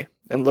DNA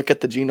and look at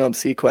the genome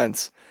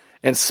sequence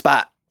and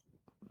spot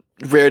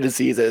rare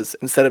diseases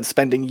instead of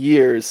spending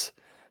years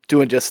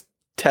doing just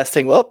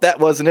testing. Well, that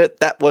wasn't it.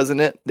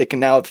 They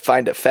can now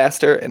find it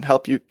faster and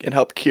help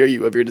cure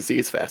you of your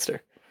disease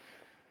faster.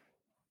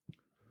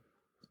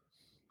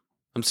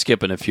 I'm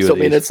skipping a few So of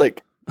I mean, these. it's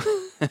like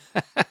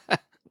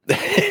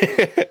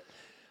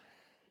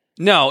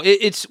No,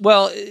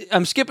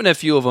 I'm skipping a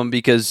few of them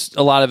because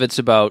a lot of it's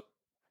about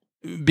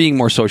being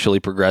more socially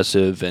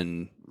progressive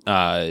and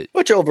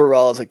which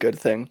overall is a good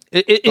thing.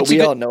 But we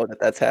all know that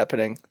that's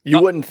happening.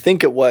 You wouldn't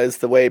think it was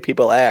the way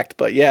people act,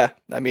 but yeah,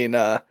 I mean,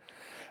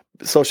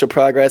 Social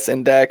Progress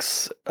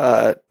Index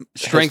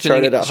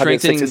strengthening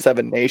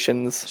 167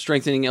 nations,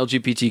 strengthening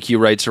LGBTQ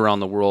rights around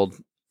the world.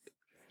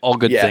 All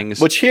good things.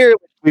 Which here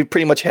we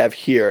pretty much have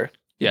here.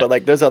 Yeah. But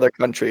like there's other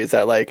countries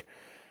that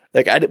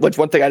which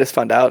one thing I just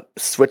found out,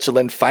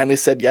 Switzerland finally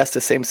said yes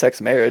to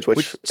same-sex marriage,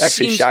 which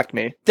actually shocked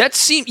me.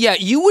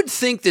 You would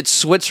think that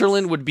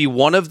Switzerland would be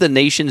one of the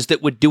nations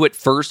that would do it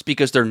first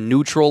because they're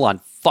neutral on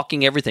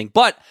fucking everything.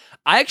 But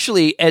I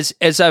actually, as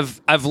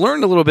I've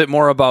learned a little bit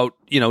more about,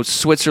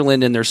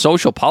 Switzerland and their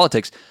social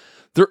politics,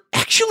 they're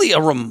actually a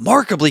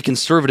remarkably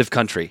conservative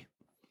country.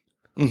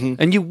 Mm-hmm.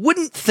 And you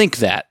wouldn't think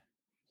that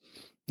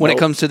when it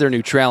comes to their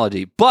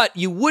neutrality. But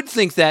you would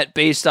think that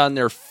based on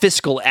their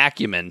fiscal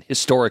acumen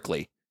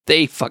historically.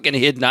 They fucking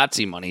hid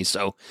Nazi money,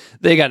 so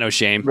they got no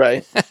shame.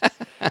 Right.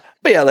 But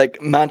yeah, like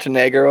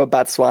Montenegro,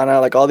 Botswana,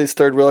 like all these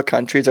third world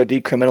countries are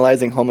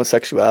decriminalizing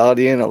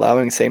homosexuality and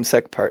allowing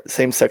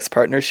same-sex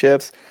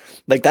partnerships.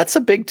 Like that's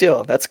a big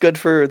deal. That's good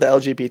for the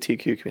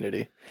LGBTQ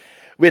community.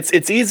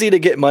 It's easy to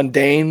get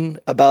mundane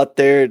about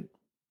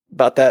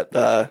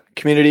that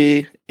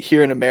community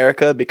here in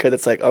America because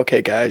it's like,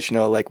 okay, guys,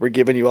 like we're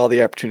giving you all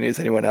the opportunities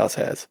anyone else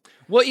has.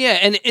 Well, yeah,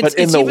 and but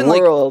in the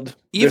world,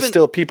 there's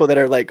still people that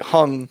are like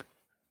hung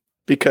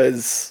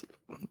because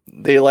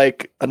they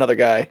like another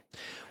guy.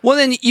 Well,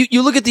 then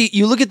you look at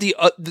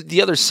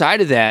the other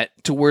side of that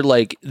to where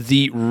like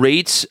the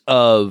rates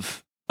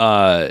of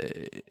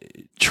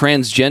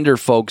transgender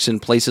folks in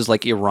places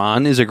like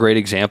Iran is a great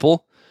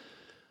example,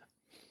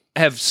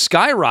 have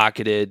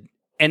skyrocketed,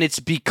 and it's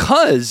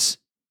because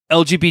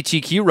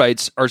LGBTQ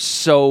rights are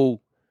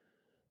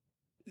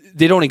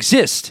they don't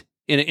exist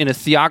in a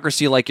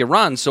theocracy like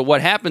Iran. So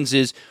what happens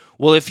is,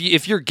 well,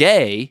 if you're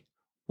gay,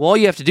 well, all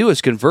you have to do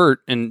is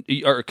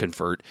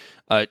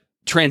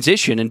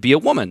transition and be a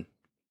woman.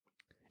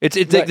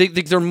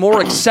 Right. They're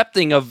more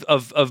accepting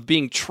of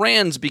being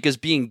trans because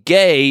being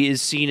gay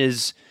is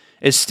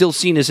still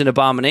seen as an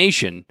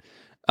abomination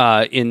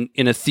in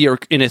a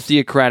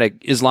theocratic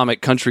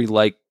Islamic country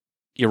like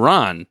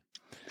Iran.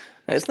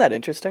 Isn't that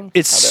interesting?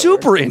 It's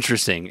super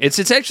interesting. It's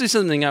actually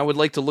something I would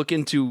like to look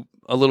into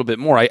a little bit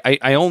more.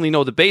 I only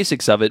know the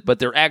basics of it, but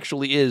there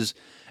actually is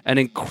an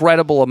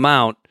incredible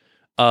amount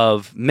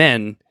of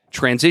men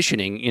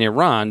transitioning in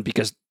Iran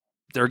because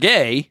they're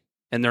gay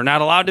and they're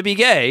not allowed to be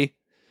gay.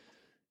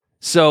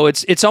 So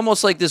it's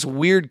almost like this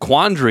weird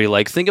quandary.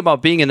 Like, think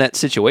about being in that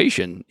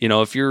situation.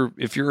 If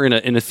you're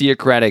in a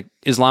theocratic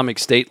Islamic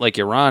state like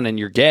Iran and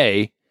you're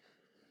gay,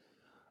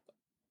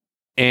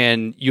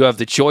 and you have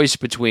the choice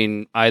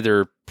between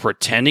either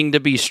pretending to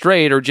be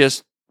straight or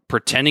just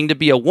pretending to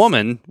be a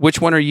woman,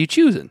 which one are you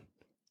choosing?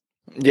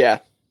 Yeah.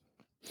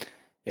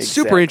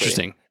 Exactly. Super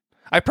interesting.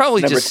 I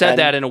probably Number just said 10.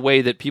 that in a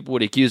way that people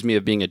would accuse me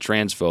of being a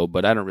transphobe,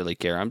 but I don't really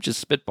care. I'm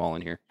just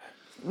spitballing here.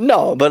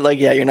 No, but like,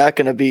 yeah, you're not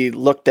going to be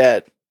looked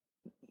at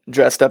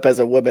dressed up as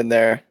a woman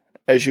there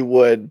as you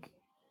would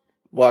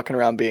walking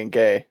around being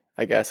gay,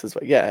 I guess is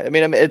what. Yeah, I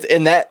mean, it's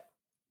in that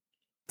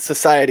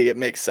society, it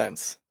makes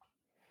sense.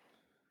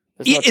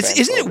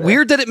 Isn't it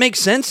weird that it makes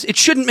sense? It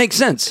shouldn't make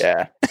sense.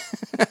 Yeah.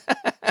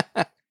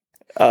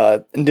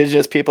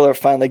 Indigenous people are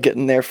finally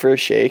getting their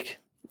first shake.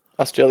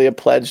 Australia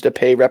pledged to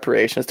pay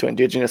reparations to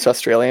Indigenous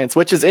Australians,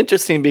 which is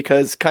interesting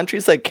because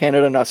countries like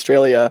Canada and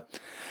Australia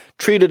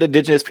treated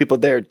Indigenous people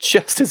there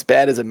just as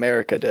bad as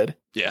America did.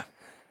 Yeah.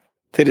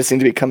 They just seem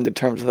to be coming to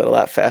terms with it a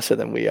lot faster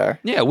than we are.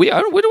 Yeah, we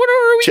are.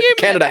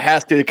 Canada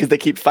has to because they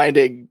keep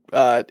finding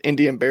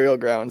Indian burial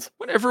grounds.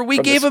 Whenever we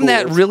gave them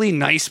that really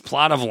nice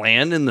plot of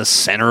land in the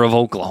center of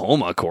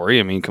Oklahoma, Corey.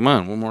 I mean, come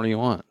on, what more do you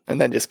want? And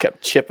then just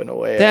kept chipping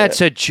away. That's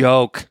a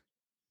joke.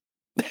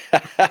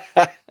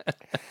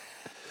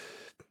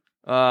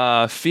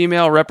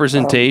 Female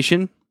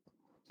representation.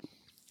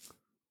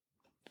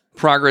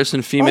 Progress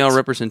in female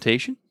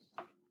representation.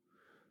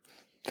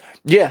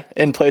 Yeah,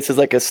 in places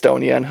like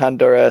Estonia and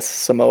Honduras,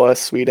 Samoa,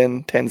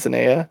 Sweden,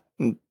 Tanzania,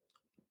 and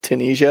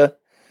Tunisia.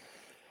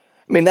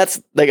 I mean,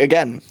 that's like,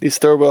 again, these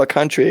third world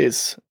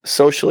countries,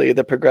 socially,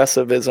 the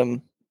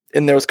progressivism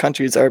in those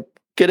countries are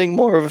getting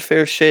more of a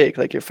fair shake.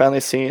 Like, you're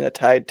finally seeing a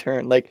tide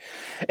turn. Like,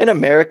 in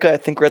America, I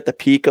think we're at the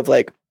peak of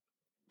like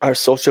our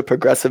social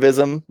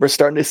progressivism. We're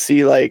starting to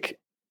see like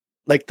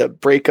the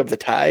break of the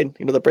tide,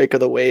 the break of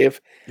the wave.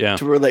 Yeah.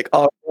 To where like,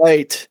 all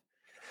right,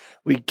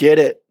 we get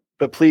it,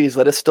 but please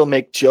let us still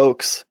make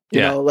jokes.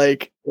 You Yeah. know,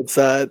 like it's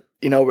like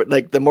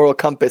the moral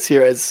compass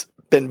here has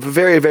been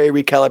very, very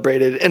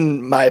recalibrated,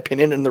 in my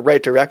opinion, in the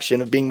right direction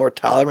of being more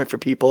tolerant for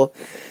people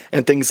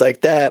and things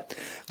like that.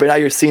 But now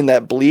you're seeing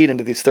that bleed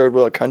into these third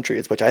world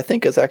countries, which I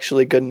think is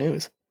actually good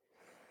news.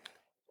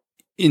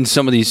 In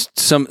some of these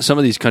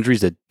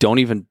countries that don't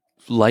even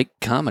like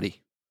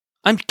comedy.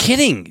 I'm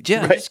kidding.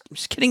 Yeah, Right. I'm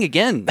just kidding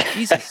again.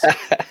 Jesus.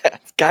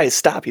 Guys,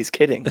 stop. He's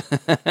kidding.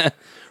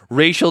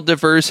 Racial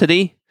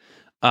diversity.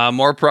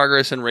 More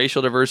progress in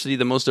racial diversity.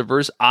 The most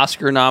diverse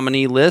Oscar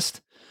nominee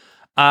list.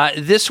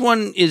 This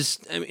one is,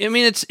 I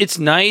mean, it's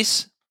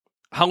nice.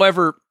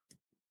 However,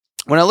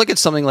 when I look at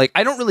something like,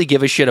 I don't really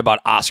give a shit about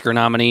Oscar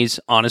nominees,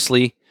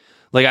 honestly.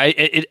 Like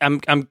I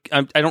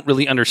don't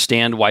really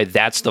understand why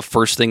that's the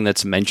first thing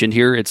that's mentioned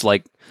here. It's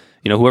like,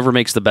 you know, whoever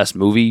makes the best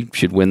movie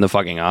should win the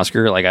fucking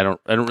Oscar. Like I don't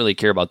really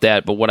care about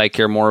that. But what I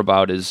care more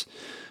about is,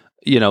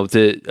 you know,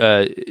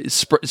 the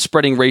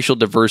spreading racial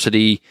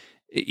diversity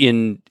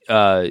in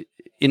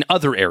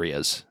other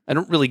areas. I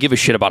don't really give a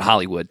shit about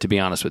Hollywood, to be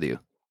honest with you.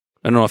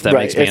 I don't know if that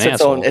makes me an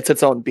asshole. It's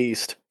its own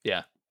beast.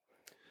 Yeah.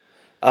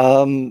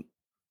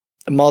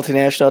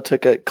 Multinational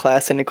took a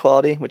class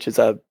inequality, which is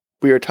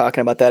we were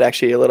talking about that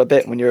actually a little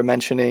bit when you were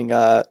mentioning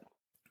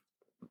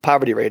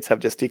poverty rates have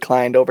just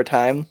declined over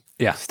time.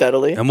 Yeah.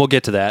 Steadily. And we'll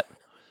get to that.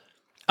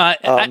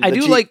 I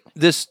do like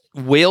this.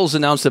 Wales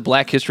announced that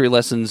Black history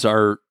lessons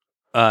are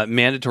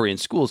mandatory in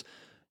schools.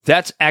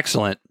 That's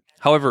excellent.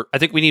 However, I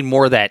think we need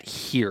more of that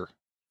here.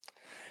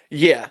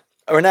 Yeah.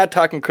 We're not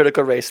talking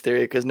critical race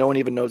theory because no one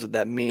even knows what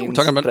that means. We're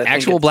talking about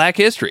actual Black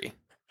history.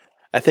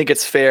 I think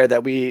it's fair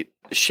that we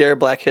share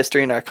Black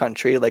history in our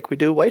country like we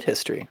do white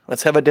history.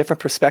 Let's have a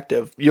different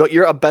perspective.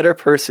 You're a better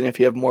person if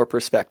you have more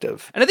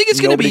perspective. And I think it's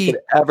going to be. Nobody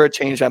could ever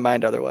change my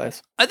mind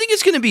otherwise. I think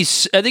it's going to be.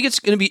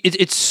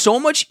 It's so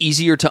much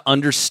easier to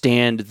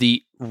understand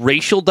the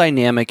racial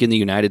dynamic in the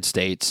United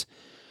States,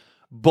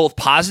 both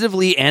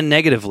positively and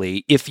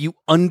negatively, if you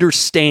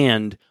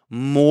understand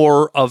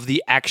more of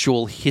the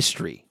actual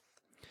history.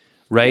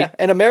 Right. Yeah.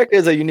 And America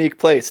is a unique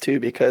place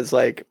too, because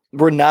like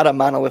we're not a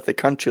monolithic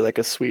country like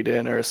a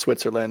Sweden or a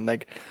Switzerland.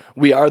 Like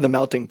we are the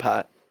melting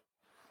pot.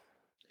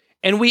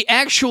 And we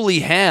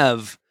actually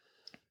have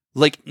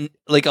like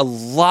a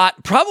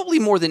lot, probably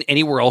more than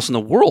anywhere else in the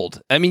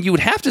world. I mean, you would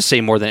have to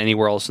say more than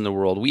anywhere else in the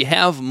world. We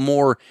have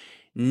more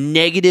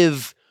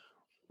negative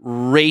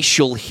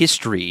racial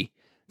history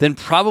than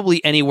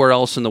probably anywhere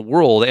else in the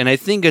world. And I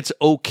think it's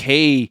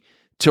okay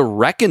to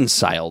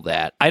reconcile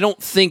that. I don't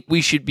think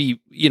we should be,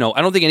 I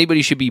don't think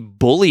anybody should be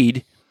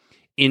bullied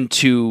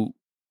into,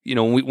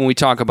 when we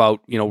talk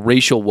about,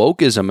 racial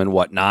wokeism and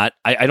whatnot,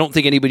 I don't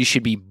think anybody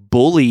should be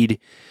bullied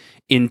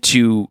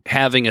into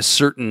having a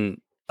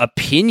certain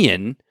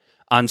opinion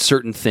on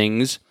certain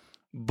things.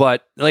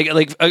 But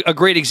like a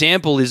great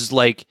example is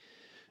like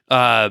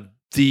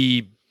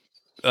the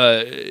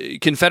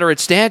Confederate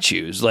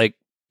statues, like,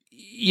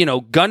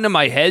 gun to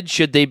my head,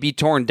 should they be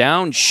torn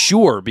down?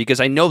 Sure, because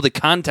I know the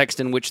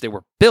context in which they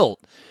were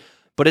built.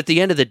 But at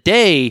the end of the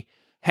day,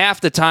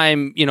 half the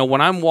time,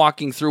 when I'm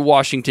walking through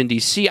Washington,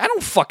 D.C., I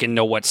don't fucking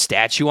know what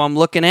statue I'm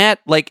looking at.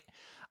 Like,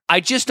 I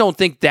just don't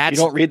think that's...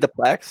 You don't read the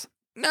plaques?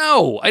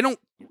 No, I don't.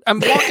 I'm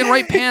walking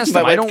right past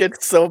them. My wife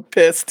gets so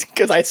pissed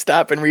because I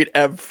stop and read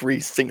every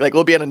single... Like,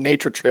 we'll be on a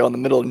nature trail in the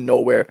middle of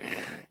nowhere,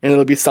 and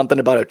it'll be something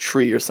about a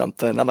tree or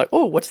something. I'm like,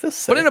 oh, what's this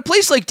say? But in a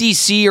place like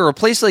DC or a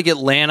place like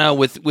Atlanta,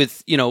 with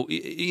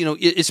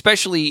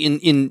especially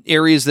in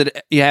areas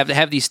that you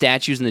have these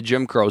statues in the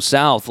Jim Crow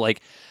South,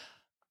 like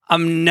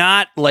I'm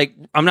not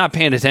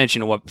paying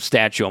attention to what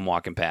statue I'm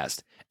walking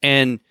past,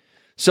 and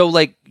so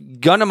like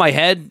gun to my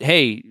head,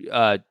 hey,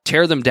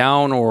 tear them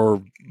down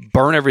or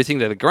burn everything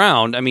to the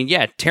ground. I mean,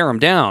 yeah, tear them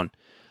down.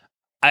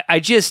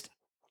 I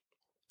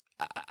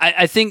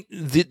think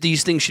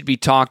these things should be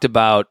talked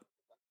about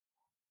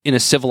in a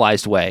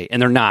civilized way,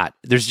 and they're not.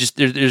 There's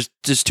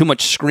just too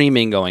much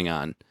screaming going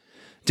on,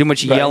 too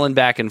much yelling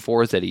back and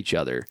forth at each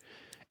other,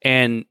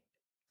 and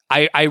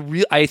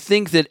I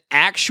think that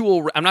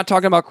I'm not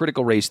talking about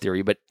critical race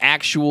theory, but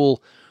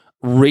actual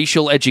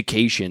racial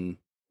education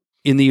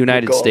in the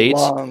United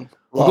States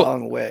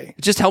long way.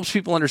 It just helps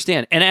people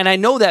understand, and I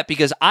know that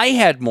because I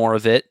had more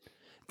of it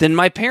than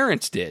my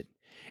parents did.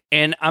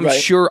 And I'm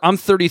sure, I'm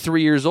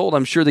 33 years old.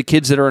 I'm sure the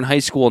kids that are in high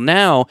school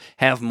now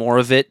have more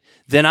of it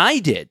than I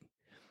did.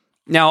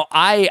 Now,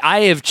 I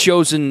have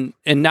chosen,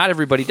 and not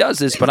everybody does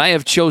this, but I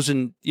have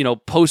chosen,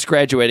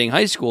 post-graduating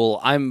high school,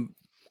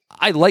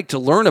 I like to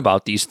learn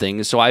about these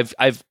things, so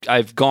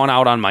I've gone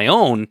out on my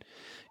own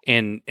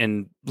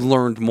and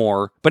learned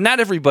more. But not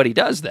everybody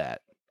does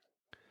that.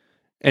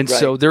 And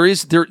so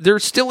there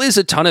still is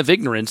a ton of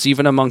ignorance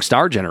even amongst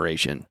our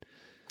generation.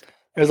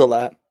 There's a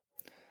lot.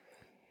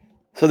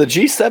 So the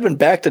G7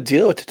 backed a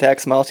deal to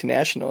tax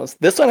multinationals.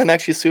 This one I'm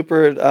actually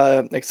super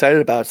excited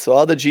about. So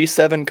all the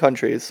G7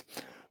 countries,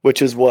 which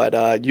is what?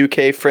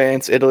 UK,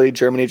 France, Italy,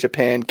 Germany,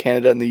 Japan,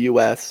 Canada, and the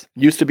US.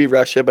 Used to be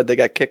Russia, but they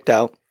got kicked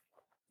out.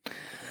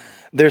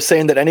 They're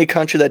saying that any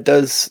country that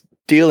does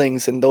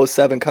dealings in those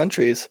 7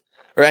 countries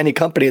or any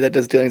company that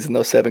does dealings in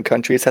those 7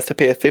 countries has to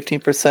pay a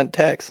 15%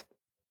 tax.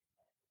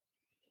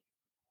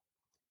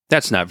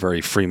 That's not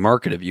very free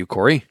market of you,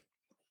 Corey.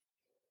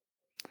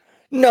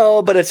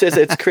 No, but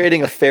it's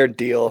creating a fair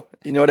deal.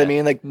 You know what I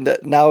mean? Like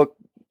now,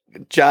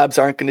 jobs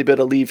aren't going to be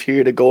able to leave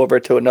here to go over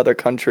to another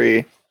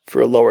country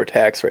for a lower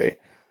tax rate.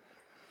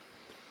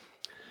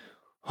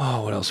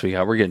 Oh, what else we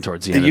got? We're getting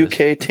towards the end. The of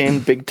this. UK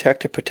tamed big tech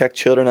to protect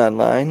children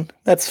online.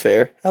 That's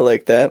fair. I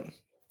like that.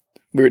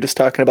 We were just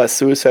talking about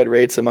suicide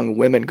rates among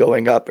women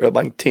going up, or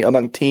among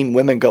teen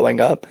women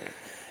going up,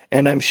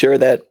 and I'm sure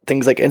that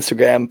things like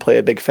Instagram play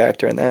a big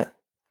factor in that.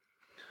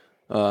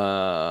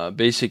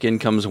 Basic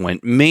incomes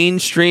went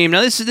mainstream. Now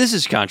this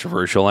is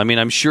controversial. I mean,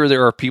 I'm sure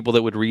there are people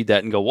that would read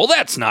that and go, "Well,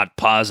 that's not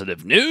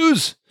positive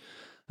news.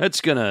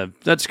 That's gonna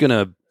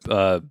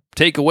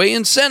take away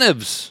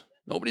incentives.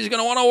 Nobody's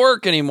gonna want to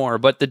work anymore."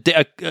 But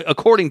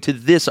according to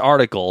this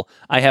article,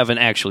 I haven't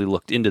actually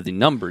looked into the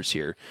numbers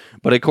here,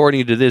 but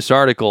according to this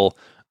article,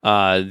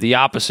 the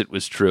opposite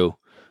was true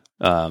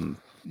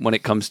when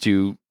it comes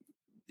to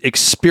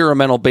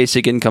experimental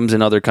basic incomes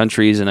in other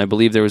countries. And I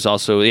believe there was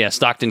also,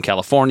 Stockton,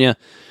 California.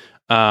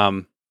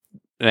 There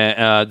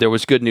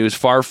was good news.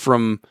 Far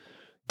from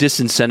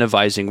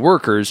disincentivizing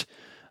workers,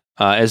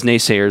 as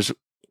naysayers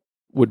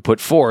would put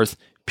forth,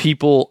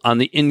 people on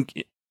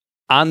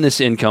this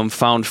income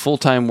found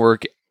full-time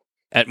work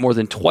at more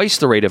than twice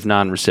the rate of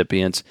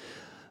non-recipients.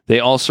 They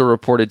also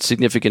reported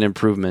significant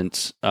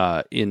improvements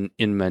in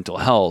mental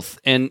health.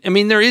 And I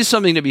mean, there is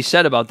something to be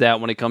said about that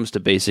when it comes to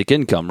basic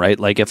income, right?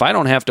 Like if I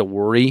don't have to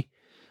worry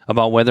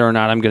about whether or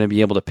not I'm going to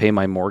be able to pay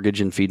my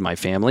mortgage and feed my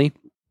family,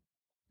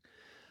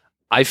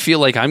 I feel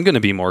like I'm going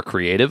to be more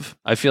creative.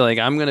 I feel like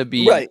I'm going to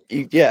be right.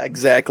 Yeah,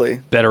 exactly.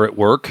 better at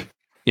work,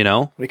 you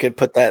know? We could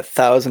put that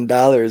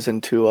 $1,000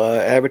 into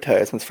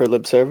advertisements for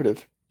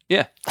Libservative.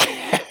 Yeah.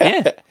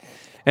 Yeah.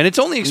 And it's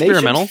only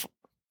experimental.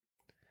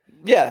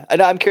 Yeah,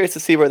 and I'm curious to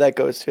see where that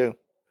goes too.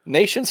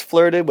 Nations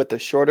flirted with the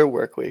shorter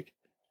work week.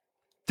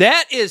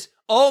 That is,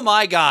 oh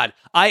my God.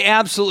 I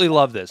absolutely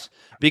love this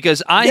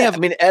because I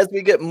mean, as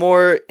we get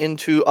more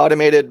into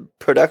automated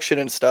production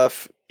and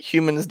stuff,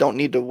 humans don't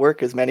need to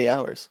work as many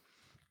hours.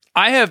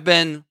 I have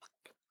been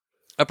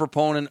a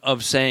proponent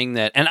of saying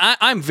that, and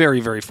I'm very,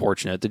 very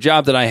fortunate. The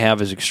job that I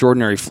have is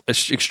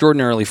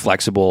extraordinarily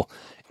flexible,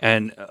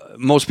 and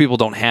most people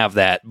don't have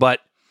that. But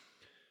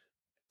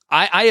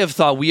I have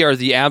thought we are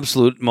the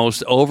absolute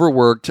most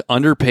overworked,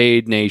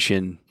 underpaid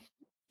nation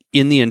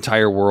in the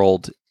entire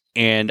world,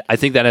 and I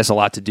think that has a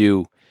lot to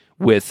do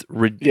with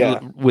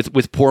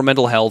poor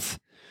mental health,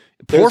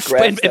 poor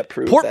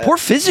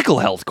physical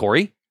health,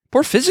 Corey.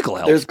 Poor physical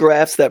health. There's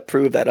graphs that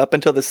prove that up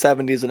until the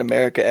 70s in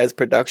America, as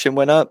production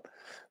went up,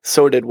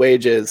 so did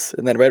wages,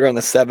 and then right around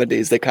the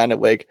 70s, they kind of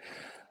like,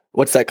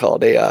 what's that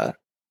called? A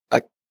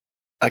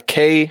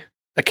K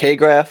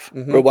graph,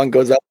 where one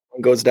goes up,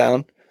 one goes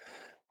down.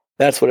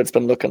 That's what it's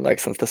been looking like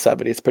since the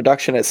 70s.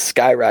 Production has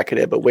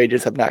skyrocketed, but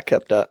wages have not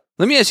kept up.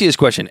 Let me ask you this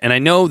question, and I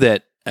know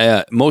that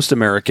most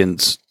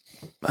Americans,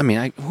 I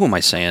mean, who am I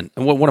saying?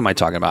 What am I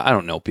talking about? I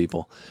don't know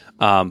people.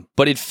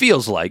 But it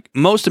feels like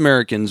most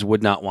Americans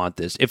would not want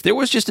this. If there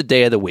was just a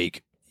day of the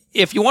week,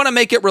 if you want to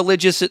make it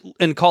religious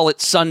and call it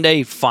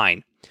Sunday,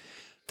 fine.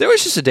 There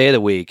was just a day of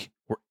the week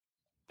where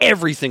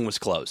everything was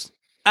closed.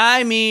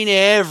 I mean,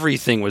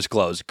 everything was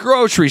closed.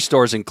 Grocery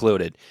stores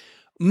included.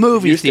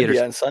 Movie theaters.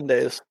 On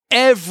Sundays.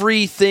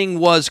 Everything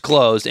was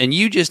closed, and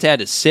you just had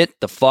to sit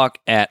the fuck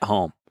at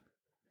home.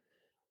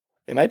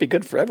 It might be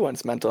good for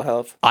everyone's mental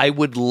health. I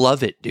would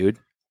love it, dude.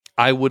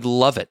 I would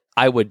love it.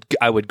 I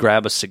would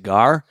grab a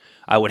cigar.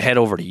 I would head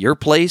over to your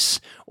place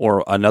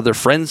or another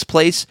friend's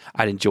place.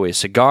 I'd enjoy a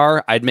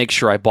cigar. I'd make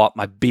sure I bought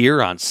my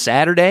beer on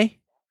Saturday.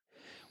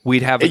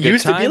 We'd have a good time. It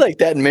used to be like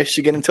that in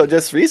Michigan until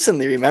just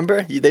recently,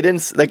 remember? They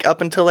didn't, like up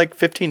until like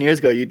 15 years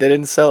ago, they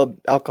didn't sell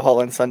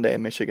alcohol on Sunday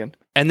in Michigan.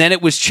 And then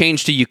it was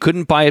changed to you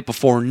couldn't buy it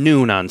before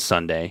noon on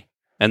Sunday.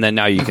 And then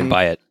now you can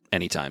buy it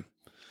anytime.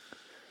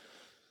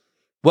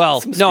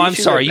 Well, no, I'm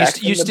sorry.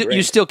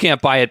 You still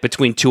can't buy it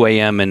between 2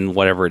 a.m. and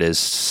whatever it is,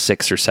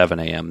 6 or 7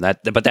 a.m.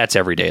 But that's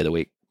every day of the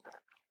week.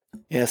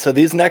 Yeah, so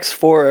these next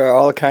 4 are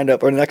all kind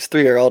of, or the next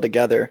 3 are all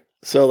together.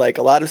 So like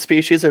a lot of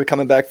species are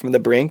coming back from the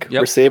brink. Yep.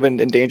 We're saving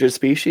endangered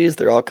species.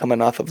 They're all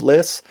coming off of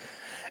lists.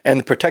 And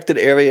the protected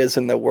areas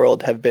in the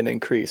world have been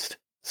increased.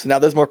 So now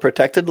there's more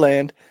protected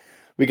land.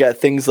 We got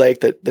things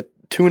like the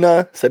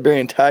tuna,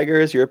 Siberian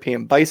tigers,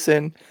 European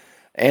bison,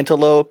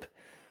 antelope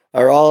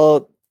are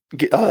all...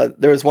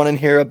 there was one in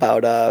here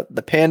about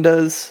the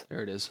pandas.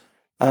 There it is.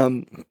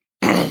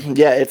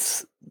 Yeah,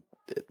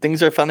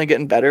 things are finally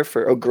getting better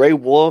for gray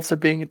wolves are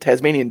being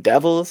Tasmanian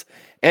devils,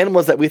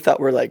 animals that we thought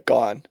were like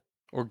gone.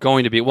 Or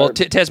going to be. Well,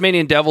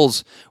 Tasmanian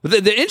devils.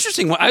 The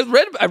interesting one. I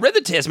read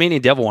the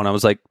Tasmanian devil one. I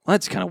was like, well,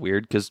 that's kind of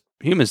weird because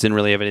humans didn't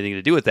really have anything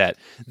to do with that.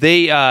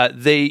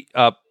 They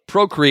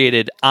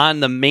procreated on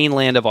the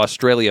mainland of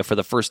Australia for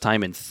the first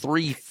time in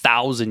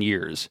 3,000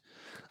 years.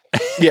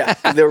 Yeah,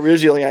 they were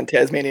originally on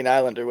Tasmanian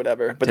Island or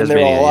whatever, but then they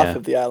were all off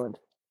of the island.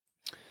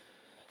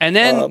 And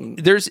then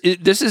this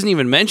isn't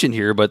even mentioned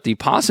here, but the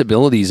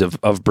possibilities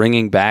of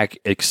bringing back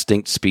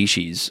extinct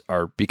species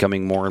are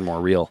becoming more and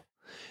more real.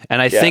 And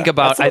I think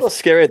about that's a little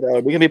scary though. Are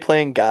we gonna be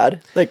playing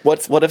God? Like,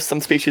 what if some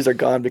species are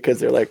gone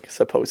because they're like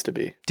supposed to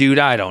be? dude,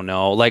 I don't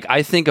know. Like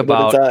I think What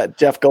about did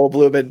Jeff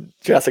Goldblum in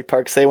Jurassic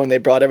Park say when they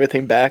brought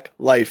everything back?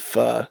 Life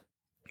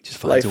just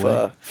finds a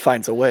way.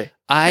 Finds a way.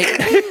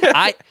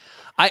 I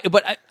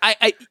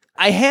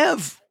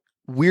have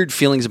weird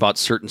feelings about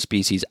certain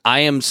species.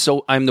 I'm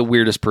the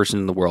weirdest person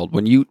in the world.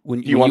 When you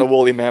want a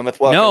woolly mammoth?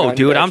 No,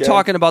 dude, I'm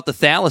talking about the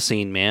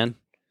thylacine, man.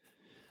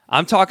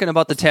 I'm talking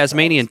about the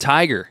Tasmanian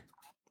tiger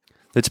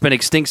that's been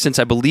extinct since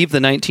I believe the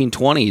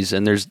 1920s,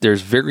 and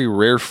there's very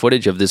rare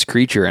footage of this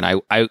creature. And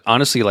I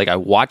honestly, like, I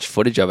watched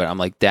footage of it. I'm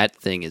like, that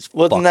thing is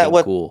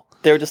fucking cool.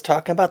 They were just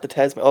talking about the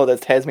the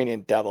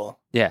Tasmanian devil.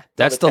 Yeah,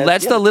 that's the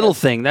little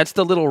thing. That's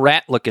the little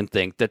rat looking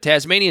thing. The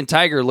Tasmanian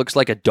tiger looks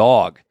like a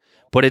dog,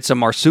 but it's a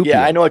marsupial.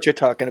 Yeah, I know what you're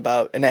talking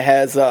about, and it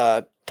has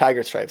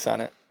tiger stripes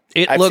on it.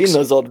 I've seen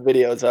those old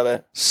videos of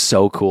it.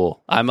 So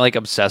cool. I'm like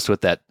obsessed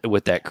with that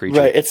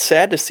creature. Right. It's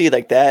sad to see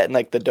like that and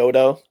like the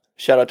dodo.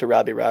 Shout out to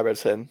Robbie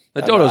Robertson.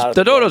 The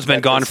dodo's been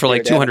gone for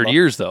like 200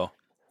 years though.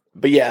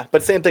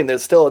 But same thing.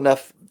 There's still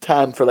enough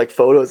time for like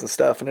photos and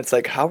stuff, and it's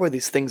like, how are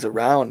these things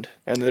around?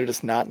 And they're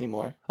just not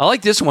anymore. I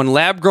like this one.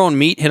 Lab-grown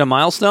meat hit a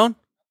milestone.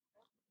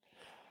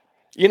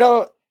 You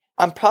know,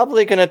 I'm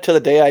probably gonna, till the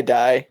day I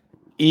die,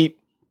 eat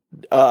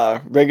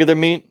regular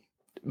meat.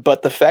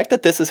 But the fact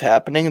that this is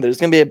happening, there's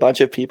gonna be a bunch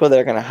of people that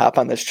are gonna hop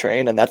on this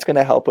train, and that's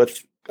gonna help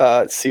with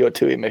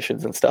CO2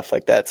 emissions and stuff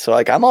like that. So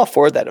like, I'm all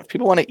for that. If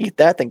people want to eat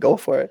that, then go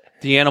for it.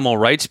 The animal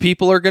rights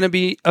people are going to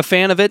be a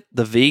fan of it.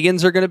 The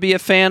vegans are going to be a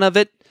fan of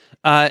it.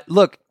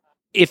 Look,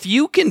 if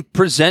you can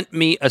present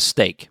me a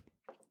steak,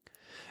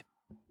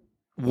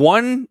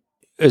 one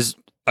is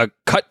a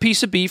cut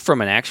piece of beef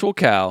from an actual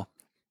cow,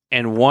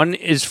 and one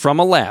is from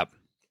a lab,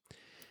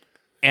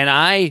 and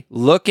I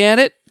look at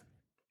it,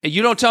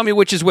 you don't tell me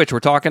which is which. We're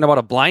talking about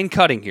a blind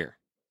cutting here.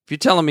 If you're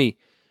telling me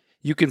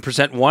you can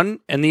present one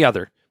and the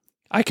other,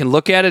 I can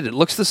look at it, it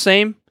looks the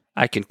same.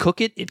 I can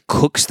cook it, it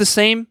cooks the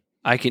same.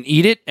 I can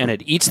eat it, and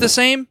it eats the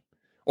same,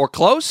 or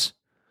close,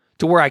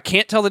 to where I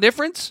can't tell the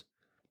difference.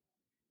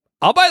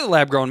 I'll buy the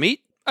lab-grown meat.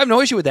 I have no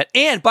issue with that.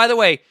 And, by the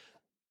way,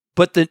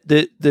 but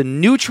the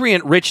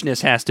nutrient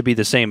richness has to be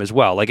the same as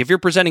well. Like, if you're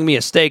presenting me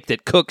a steak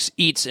that cooks,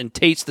 eats, and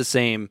tastes the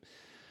same,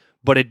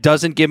 but it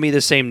doesn't give me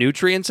the same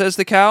nutrients as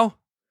the cow,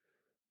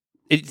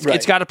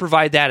 it's got to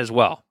provide that as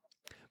well.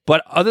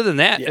 But other than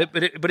that,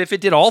 but if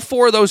it did all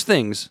four of those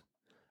things,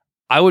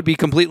 I would be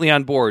completely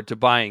on board to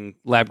buying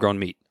lab-grown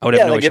meat. I would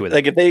have no issue with it.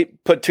 Like if they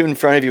put two in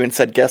front of you and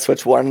said, guess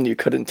which one, and you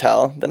couldn't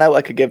tell, then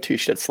I could give two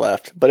shits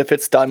left. But if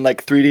it's done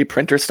like 3D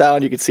printer style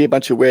and you can see a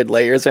bunch of weird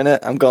layers in it,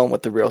 I'm going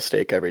with the real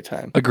steak every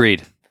time.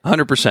 Agreed.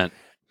 100%.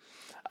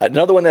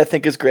 Another one that I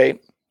think is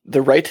great,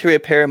 the right to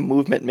repair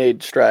movement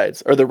made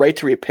strides, or the right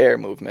to repair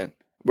movement,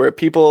 where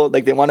people,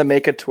 like, they want to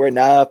make it to where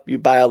now you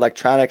buy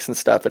electronics and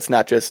stuff, it's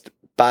not just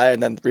buy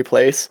and then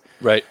replace.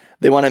 Right.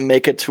 They want to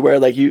make it to where,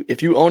 like,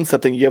 if you own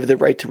something, you have the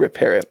right to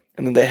repair it.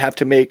 And then they have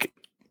to make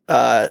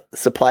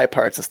supply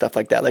parts and stuff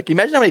like that. Like,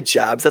 imagine how many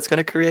jobs that's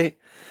going to create.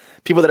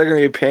 People that are going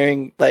to be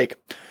repairing, like,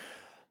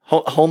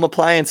 home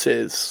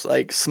appliances,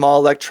 like small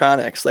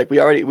electronics. Like, we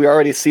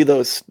already see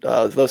those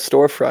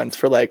storefronts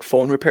for, like,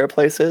 phone repair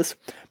places.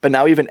 But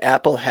now even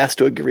Apple has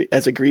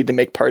agreed to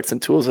make parts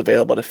and tools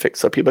available to fix,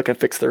 so people can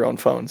fix their own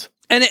phones.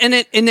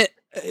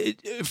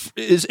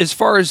 As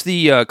far as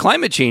the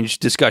climate change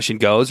discussion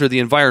goes, or the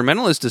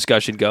environmentalist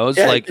discussion goes,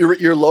 like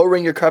you're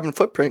lowering your carbon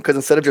footprint because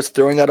instead of just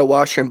throwing out a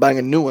washer and buying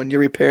a new one, you're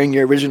repairing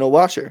your original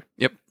washer.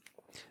 Yep.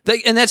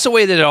 And that's the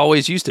way that it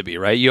always used to be,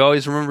 right? You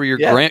always remember your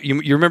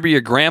you remember your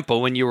grandpa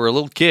when you were a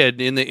little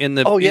kid in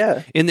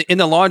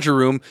the laundry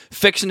room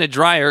fixing a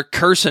dryer,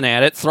 cursing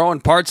at it, throwing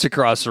parts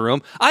across the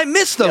room. I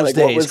miss those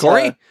days,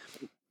 Corey.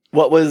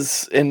 What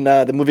was in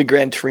the movie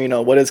Gran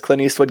Torino? What does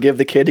Clint Eastwood give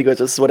the kid? He goes,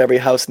 "This is what every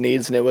house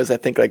needs," and it was, I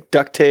think, like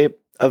duct tape,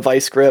 a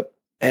vice grip,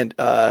 and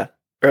or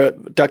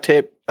duct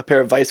tape, a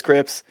pair of vice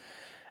grips,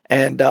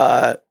 and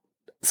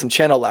some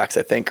channel locks,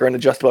 I think, or an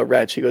adjustable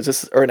wrench. He goes,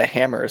 "This is," or a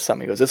hammer or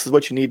something. He goes, "This is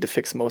what you need to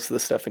fix most of the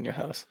stuff in your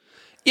house."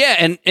 Yeah,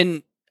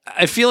 and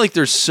I feel like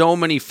there's so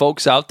many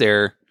folks out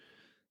there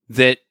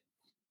that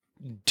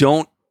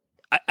don't,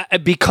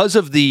 because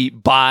of the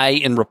buy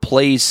and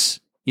replace,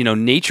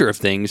 nature of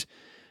things.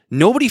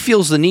 Nobody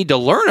feels the need to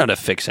learn how to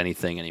fix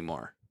anything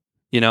anymore,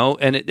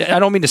 and I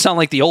don't mean to sound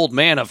like the old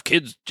man of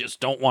kids just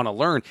don't want to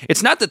learn.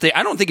 It's not that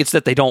I don't think it's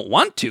that they don't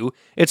want to.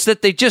 It's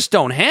that they just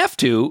don't have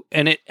to,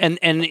 and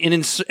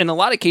in a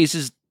lot of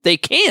cases they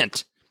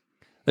can't.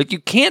 Like, you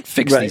can't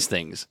fix these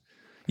things.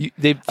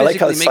 I like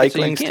how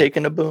cycling's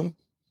taking a boom.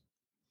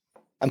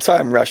 I'm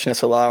sorry, I'm rushing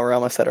us a lot. We're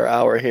almost at our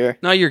hour here.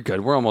 No, you're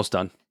good. We're almost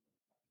done.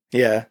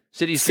 Yeah.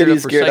 Cities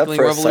geared up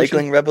for a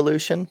cycling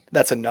revolution.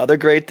 That's another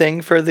great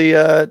thing for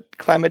the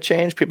climate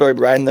change. People are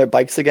riding their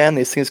bikes again.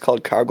 These things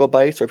called cargo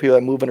bikes, where people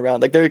are moving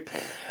around. Like,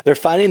 they're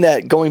finding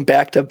that going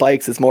back to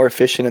bikes is more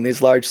efficient in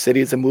these large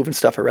cities and moving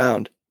stuff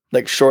around,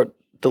 like short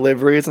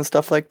deliveries and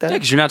stuff like that. Yeah,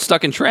 because you're not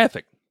stuck in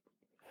traffic.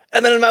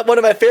 And then one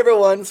of my favorite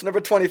ones,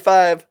 number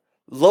 25,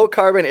 low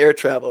carbon air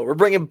travel. We're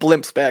bringing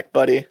blimps back,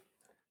 buddy.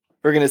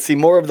 We're going to see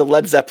more of the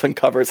Led Zeppelin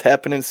covers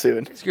happening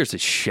soon. It scares the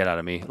shit out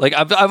of me. Like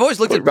I've always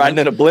looked at riding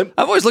in a blimp.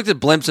 I've always looked at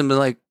blimps and been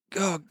like,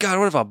 oh God,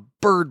 what if a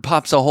bird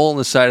pops a hole in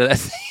the side of that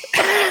thing?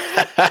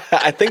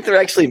 I think they're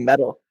actually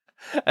metal.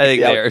 I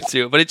think they are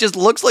too, but it just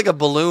looks like a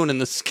balloon in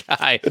the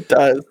sky. It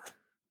does.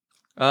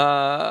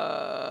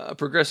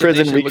 Progressive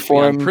Prison nation looks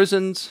beyond reform.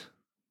 prisons.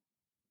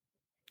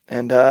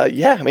 And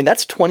yeah, I mean,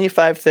 that's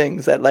 25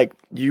 things that like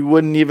you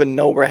wouldn't even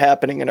know were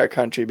happening in our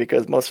country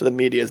because most of the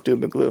media is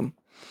doom and gloom.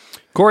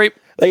 Corey,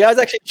 Like I was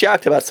actually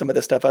shocked about some of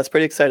this stuff. I was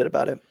pretty excited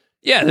about it.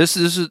 yeah,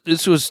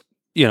 this was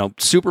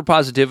super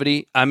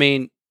positivity. I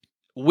mean,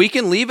 we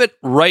can leave it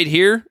right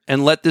here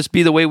and let this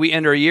be the way we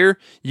end our year.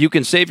 You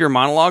can save your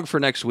monologue for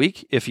next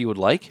week if you would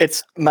like.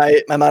 It's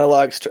my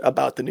monologue's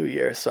about the new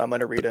year, so I'm going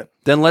to read it.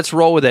 Then let's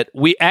roll with it.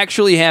 We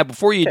actually have,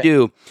 before you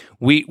do,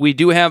 we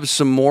do have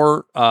some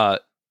more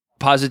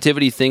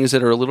positivity things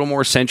that are a little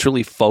more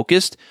centrally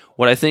focused.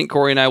 What I think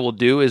Corey and I will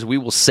do is we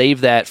will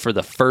save that for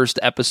the first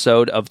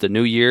episode of the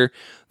new year.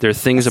 There are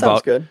things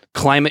about good.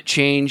 climate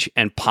change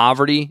and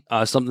poverty,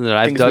 something that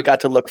I've Things we got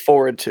to look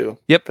forward to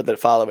for the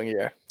following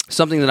year.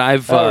 Something that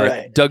I've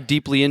right. dug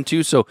deeply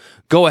into. So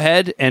go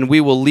ahead and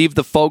we will leave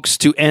the folks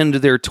to end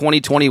their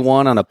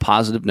 2021 on a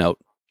positive note.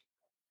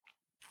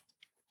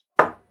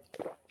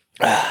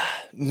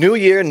 New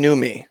year, new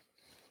me.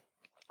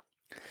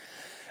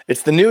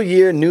 It's the new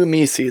year, new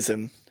me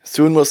season.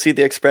 Soon we'll see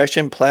the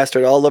expression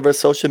plastered all over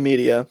social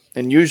media,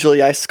 and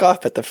usually I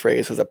scoff at the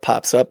phrase as it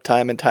pops up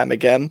time and time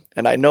again,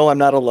 and I know I'm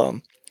not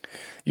alone.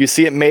 You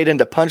see it made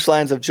into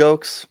punchlines of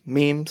jokes,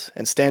 memes,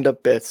 and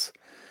stand-up bits.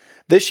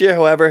 This year,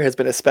 however, has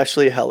been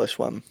especially a hellish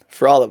one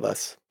for all of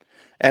us.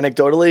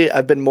 Anecdotally,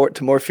 I've been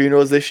to more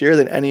funerals this year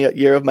than any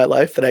year of my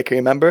life that I can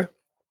remember,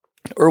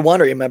 or want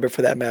to remember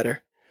for that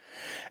matter.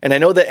 And I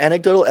know that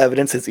anecdotal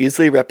evidence is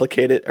easily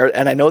replicated,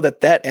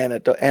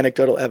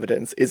 anecdotal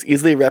evidence is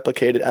easily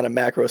replicated on a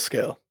macro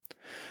scale.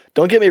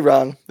 Don't get me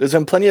wrong, there's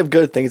been plenty of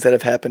good things that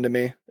have happened to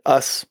me,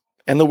 us,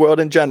 and the world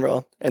in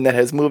general, and that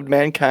has moved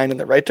mankind in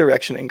the right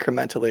direction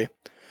incrementally.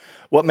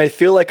 What may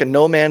feel like a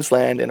no man's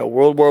land in a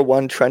World War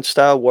I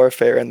trench-style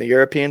warfare in the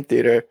European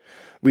theater,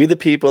 we the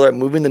people are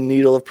moving the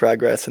needle of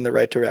progress in the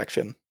right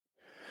direction.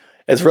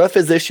 As rough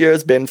as this year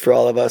has been for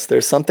all of us,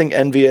 there's something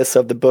envious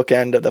of the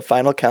bookend of the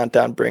final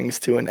countdown brings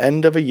to an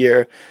end of a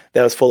year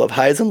that was full of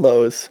highs and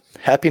lows,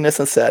 happiness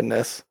and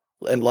sadness,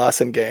 and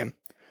loss and gain.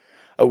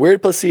 A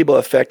weird placebo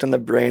effect on the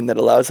brain that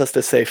allows us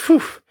to say,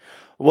 phew,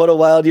 what a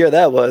wild year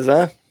that was,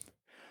 huh?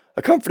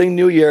 A comforting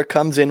new year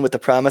comes in with the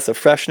promise of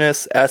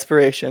freshness,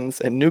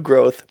 aspirations, and new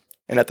growth,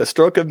 and at the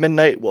stroke of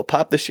midnight, we'll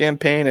pop the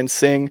champagne and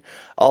sing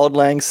Auld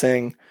Lang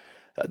Syne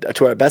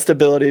to our best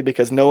ability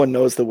because no one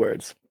knows the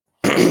words.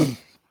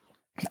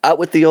 Out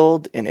with the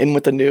old and in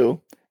with the new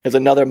is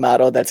another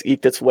motto that's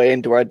eked its way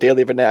into our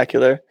daily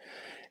vernacular.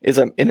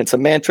 And it's a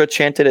mantra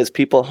chanted as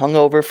people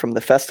hungover from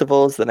the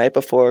festivals the night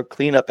before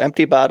clean up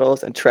empty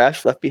bottles and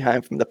trash left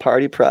behind from the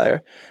party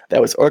prior that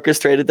was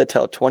orchestrated to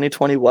tell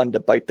 2021 to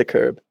bite the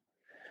curb.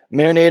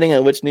 Marinating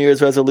on which New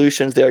Year's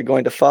resolutions they are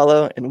going to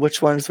follow and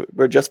which ones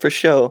were just for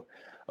show,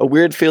 a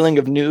weird feeling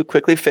of new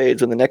quickly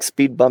fades when the next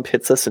speed bump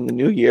hits us in the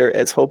new year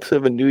as hopes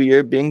of a new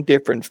year being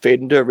different fade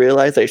into a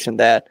realization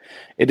that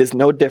it is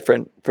no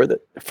different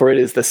for it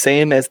is the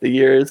same as the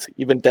years,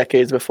 even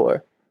decades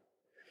before.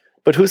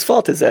 But whose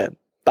fault is that?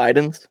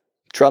 Biden's?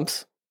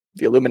 Trump's?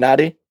 The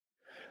Illuminati?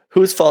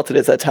 Whose fault it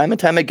is that time and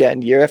time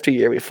again, year after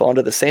year, we fall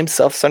into the same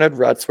self-centered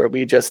ruts where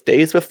we just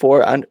days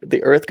before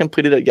the Earth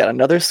completed yet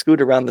another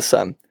scoot around the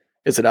sun?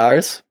 Is it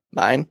ours?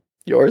 Mine?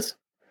 Yours?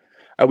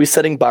 Are we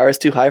setting bars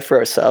too high for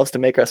ourselves to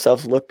make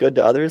ourselves look good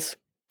to others?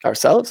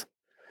 Ourselves?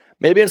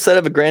 Maybe instead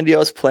of a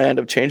grandiose plan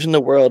of changing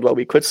the world while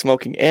we quit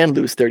smoking and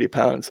lose 30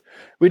 pounds,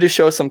 we just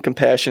show some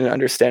compassion and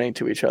understanding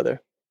to each other.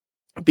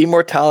 Be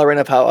more tolerant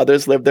of how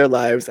others live their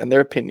lives and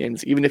their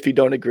opinions, even if you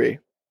don't agree.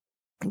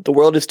 The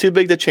world is too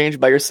big to change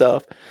by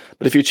yourself,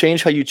 but if you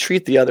change how you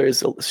treat the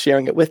others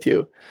sharing it with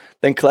you,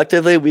 then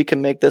collectively we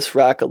can make this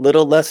rock a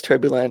little less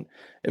turbulent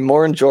and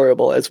more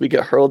enjoyable as we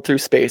get hurled through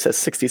space at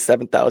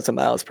 67,000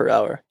 miles per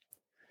hour.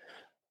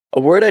 A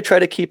word I try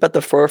to keep at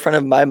the forefront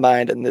of my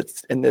mind in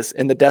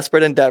the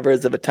desperate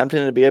endeavors of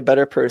attempting to be a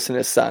better person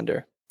is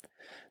Sonder.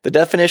 The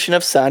definition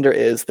of Sonder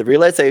is the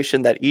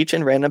realization that each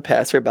and random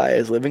passerby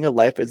is living a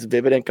life as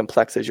vivid and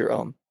complex as your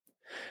own.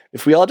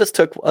 If we all just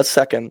took a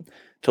second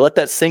to let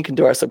that sink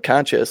into our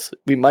subconscious,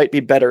 we might be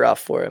better off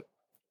for it.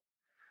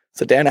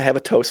 So Dan, I have a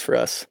toast for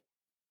us.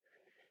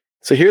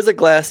 So here's a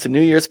glass to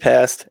New Year's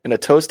past and a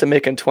toast to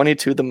making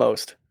 22 the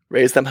most.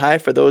 Raise them high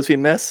for those we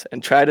miss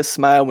and try to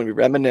smile when we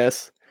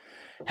reminisce.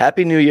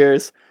 Happy New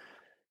Year's.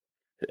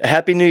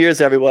 Happy New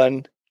Year's,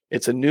 everyone.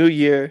 It's a new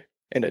year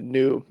and a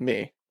new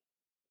me.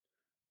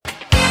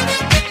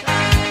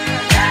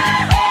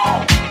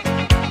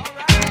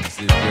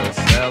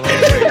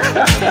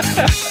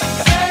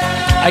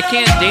 I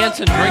can't dance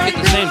and drink at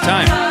the same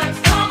time.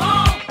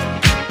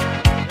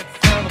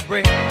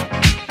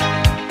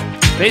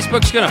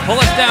 Facebook's going to pull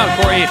us down,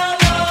 Corey.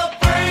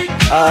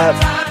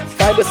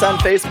 Find us on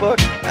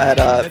Facebook at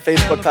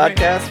Facebook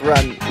Podcast. We're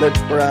on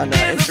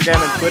Instagram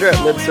and Twitter at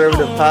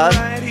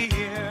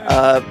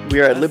LibServativePod. We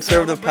are at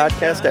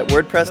LibServativePodcast at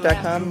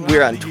WordPress.com.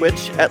 We're on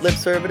Twitch at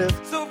LibServative.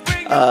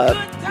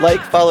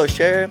 Like, follow,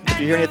 share. If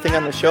you hear anything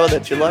on the show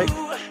that you like,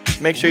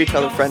 make sure you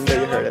tell a friend that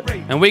you heard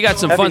it. And we got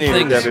some Happy fun New Year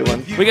things. to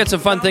everyone. We got some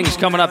fun things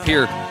coming up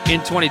here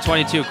in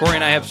 2022. Corey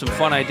and I have some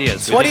fun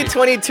ideas.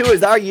 2022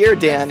 is our year,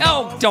 Dan.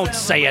 Oh, don't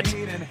say it.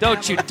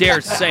 Don't you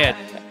dare say it.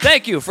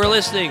 Thank you for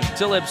listening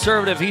to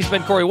Libservative. He's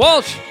been Corey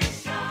Walsh.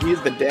 He's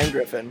been Dan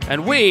Griffin.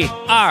 And we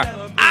are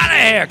out of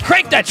here.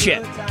 Crank that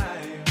shit.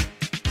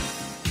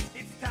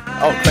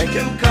 Oh, crank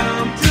it.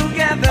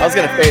 I was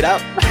going to fade out.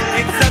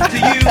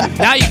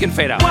 Now you can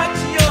fade out.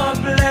 What's your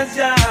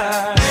pleasure?